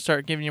point, we were going to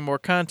start giving you more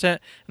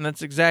content, and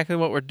that's exactly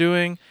what we're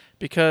doing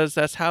because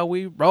that's how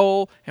we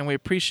roll, and we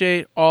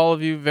appreciate all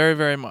of you very,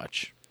 very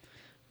much.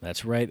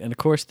 That's right. And, of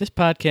course, this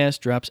podcast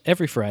drops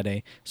every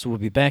Friday, so we'll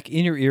be back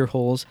in your ear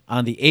holes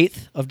on the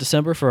 8th of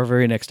December for our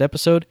very next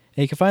episode.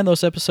 And you can find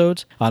those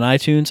episodes on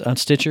iTunes, on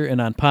Stitcher, and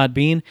on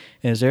Podbean.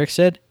 And as Eric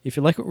said, if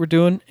you like what we're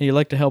doing and you'd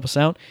like to help us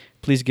out,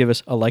 please give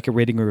us a like, a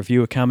rating, a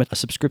review, a comment, a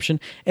subscription,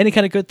 any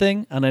kind of good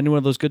thing on any one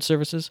of those good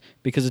services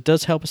because it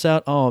does help us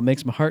out. Oh, it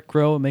makes my heart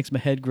grow. It makes my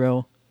head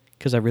grow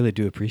because I really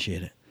do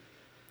appreciate it.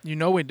 You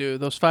know we do.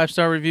 Those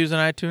 5-star reviews on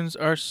iTunes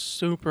are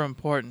super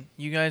important.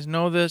 You guys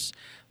know this.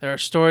 There are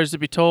stories to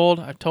be told.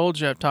 I've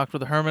told you. I've talked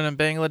with a hermit in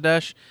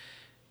Bangladesh.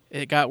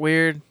 It got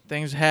weird.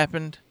 Things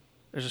happened.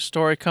 There's a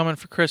story coming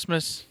for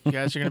Christmas. You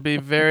guys are going to be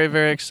very,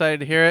 very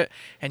excited to hear it.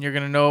 And you're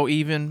going to know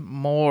even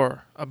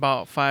more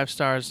about 5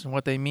 stars and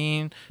what they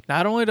mean,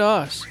 not only to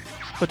us,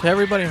 but to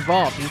everybody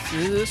involved.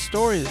 This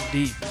story is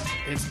deep.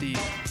 It's deep.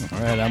 All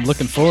right. I'm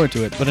looking forward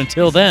to it. But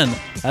until then,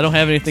 I don't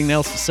have anything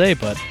else to say,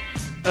 but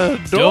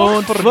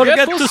don't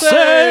forget to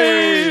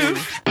save!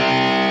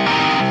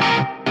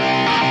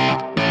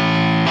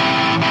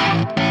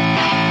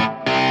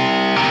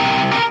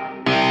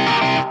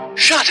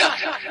 Shut up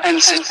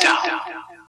and sit down.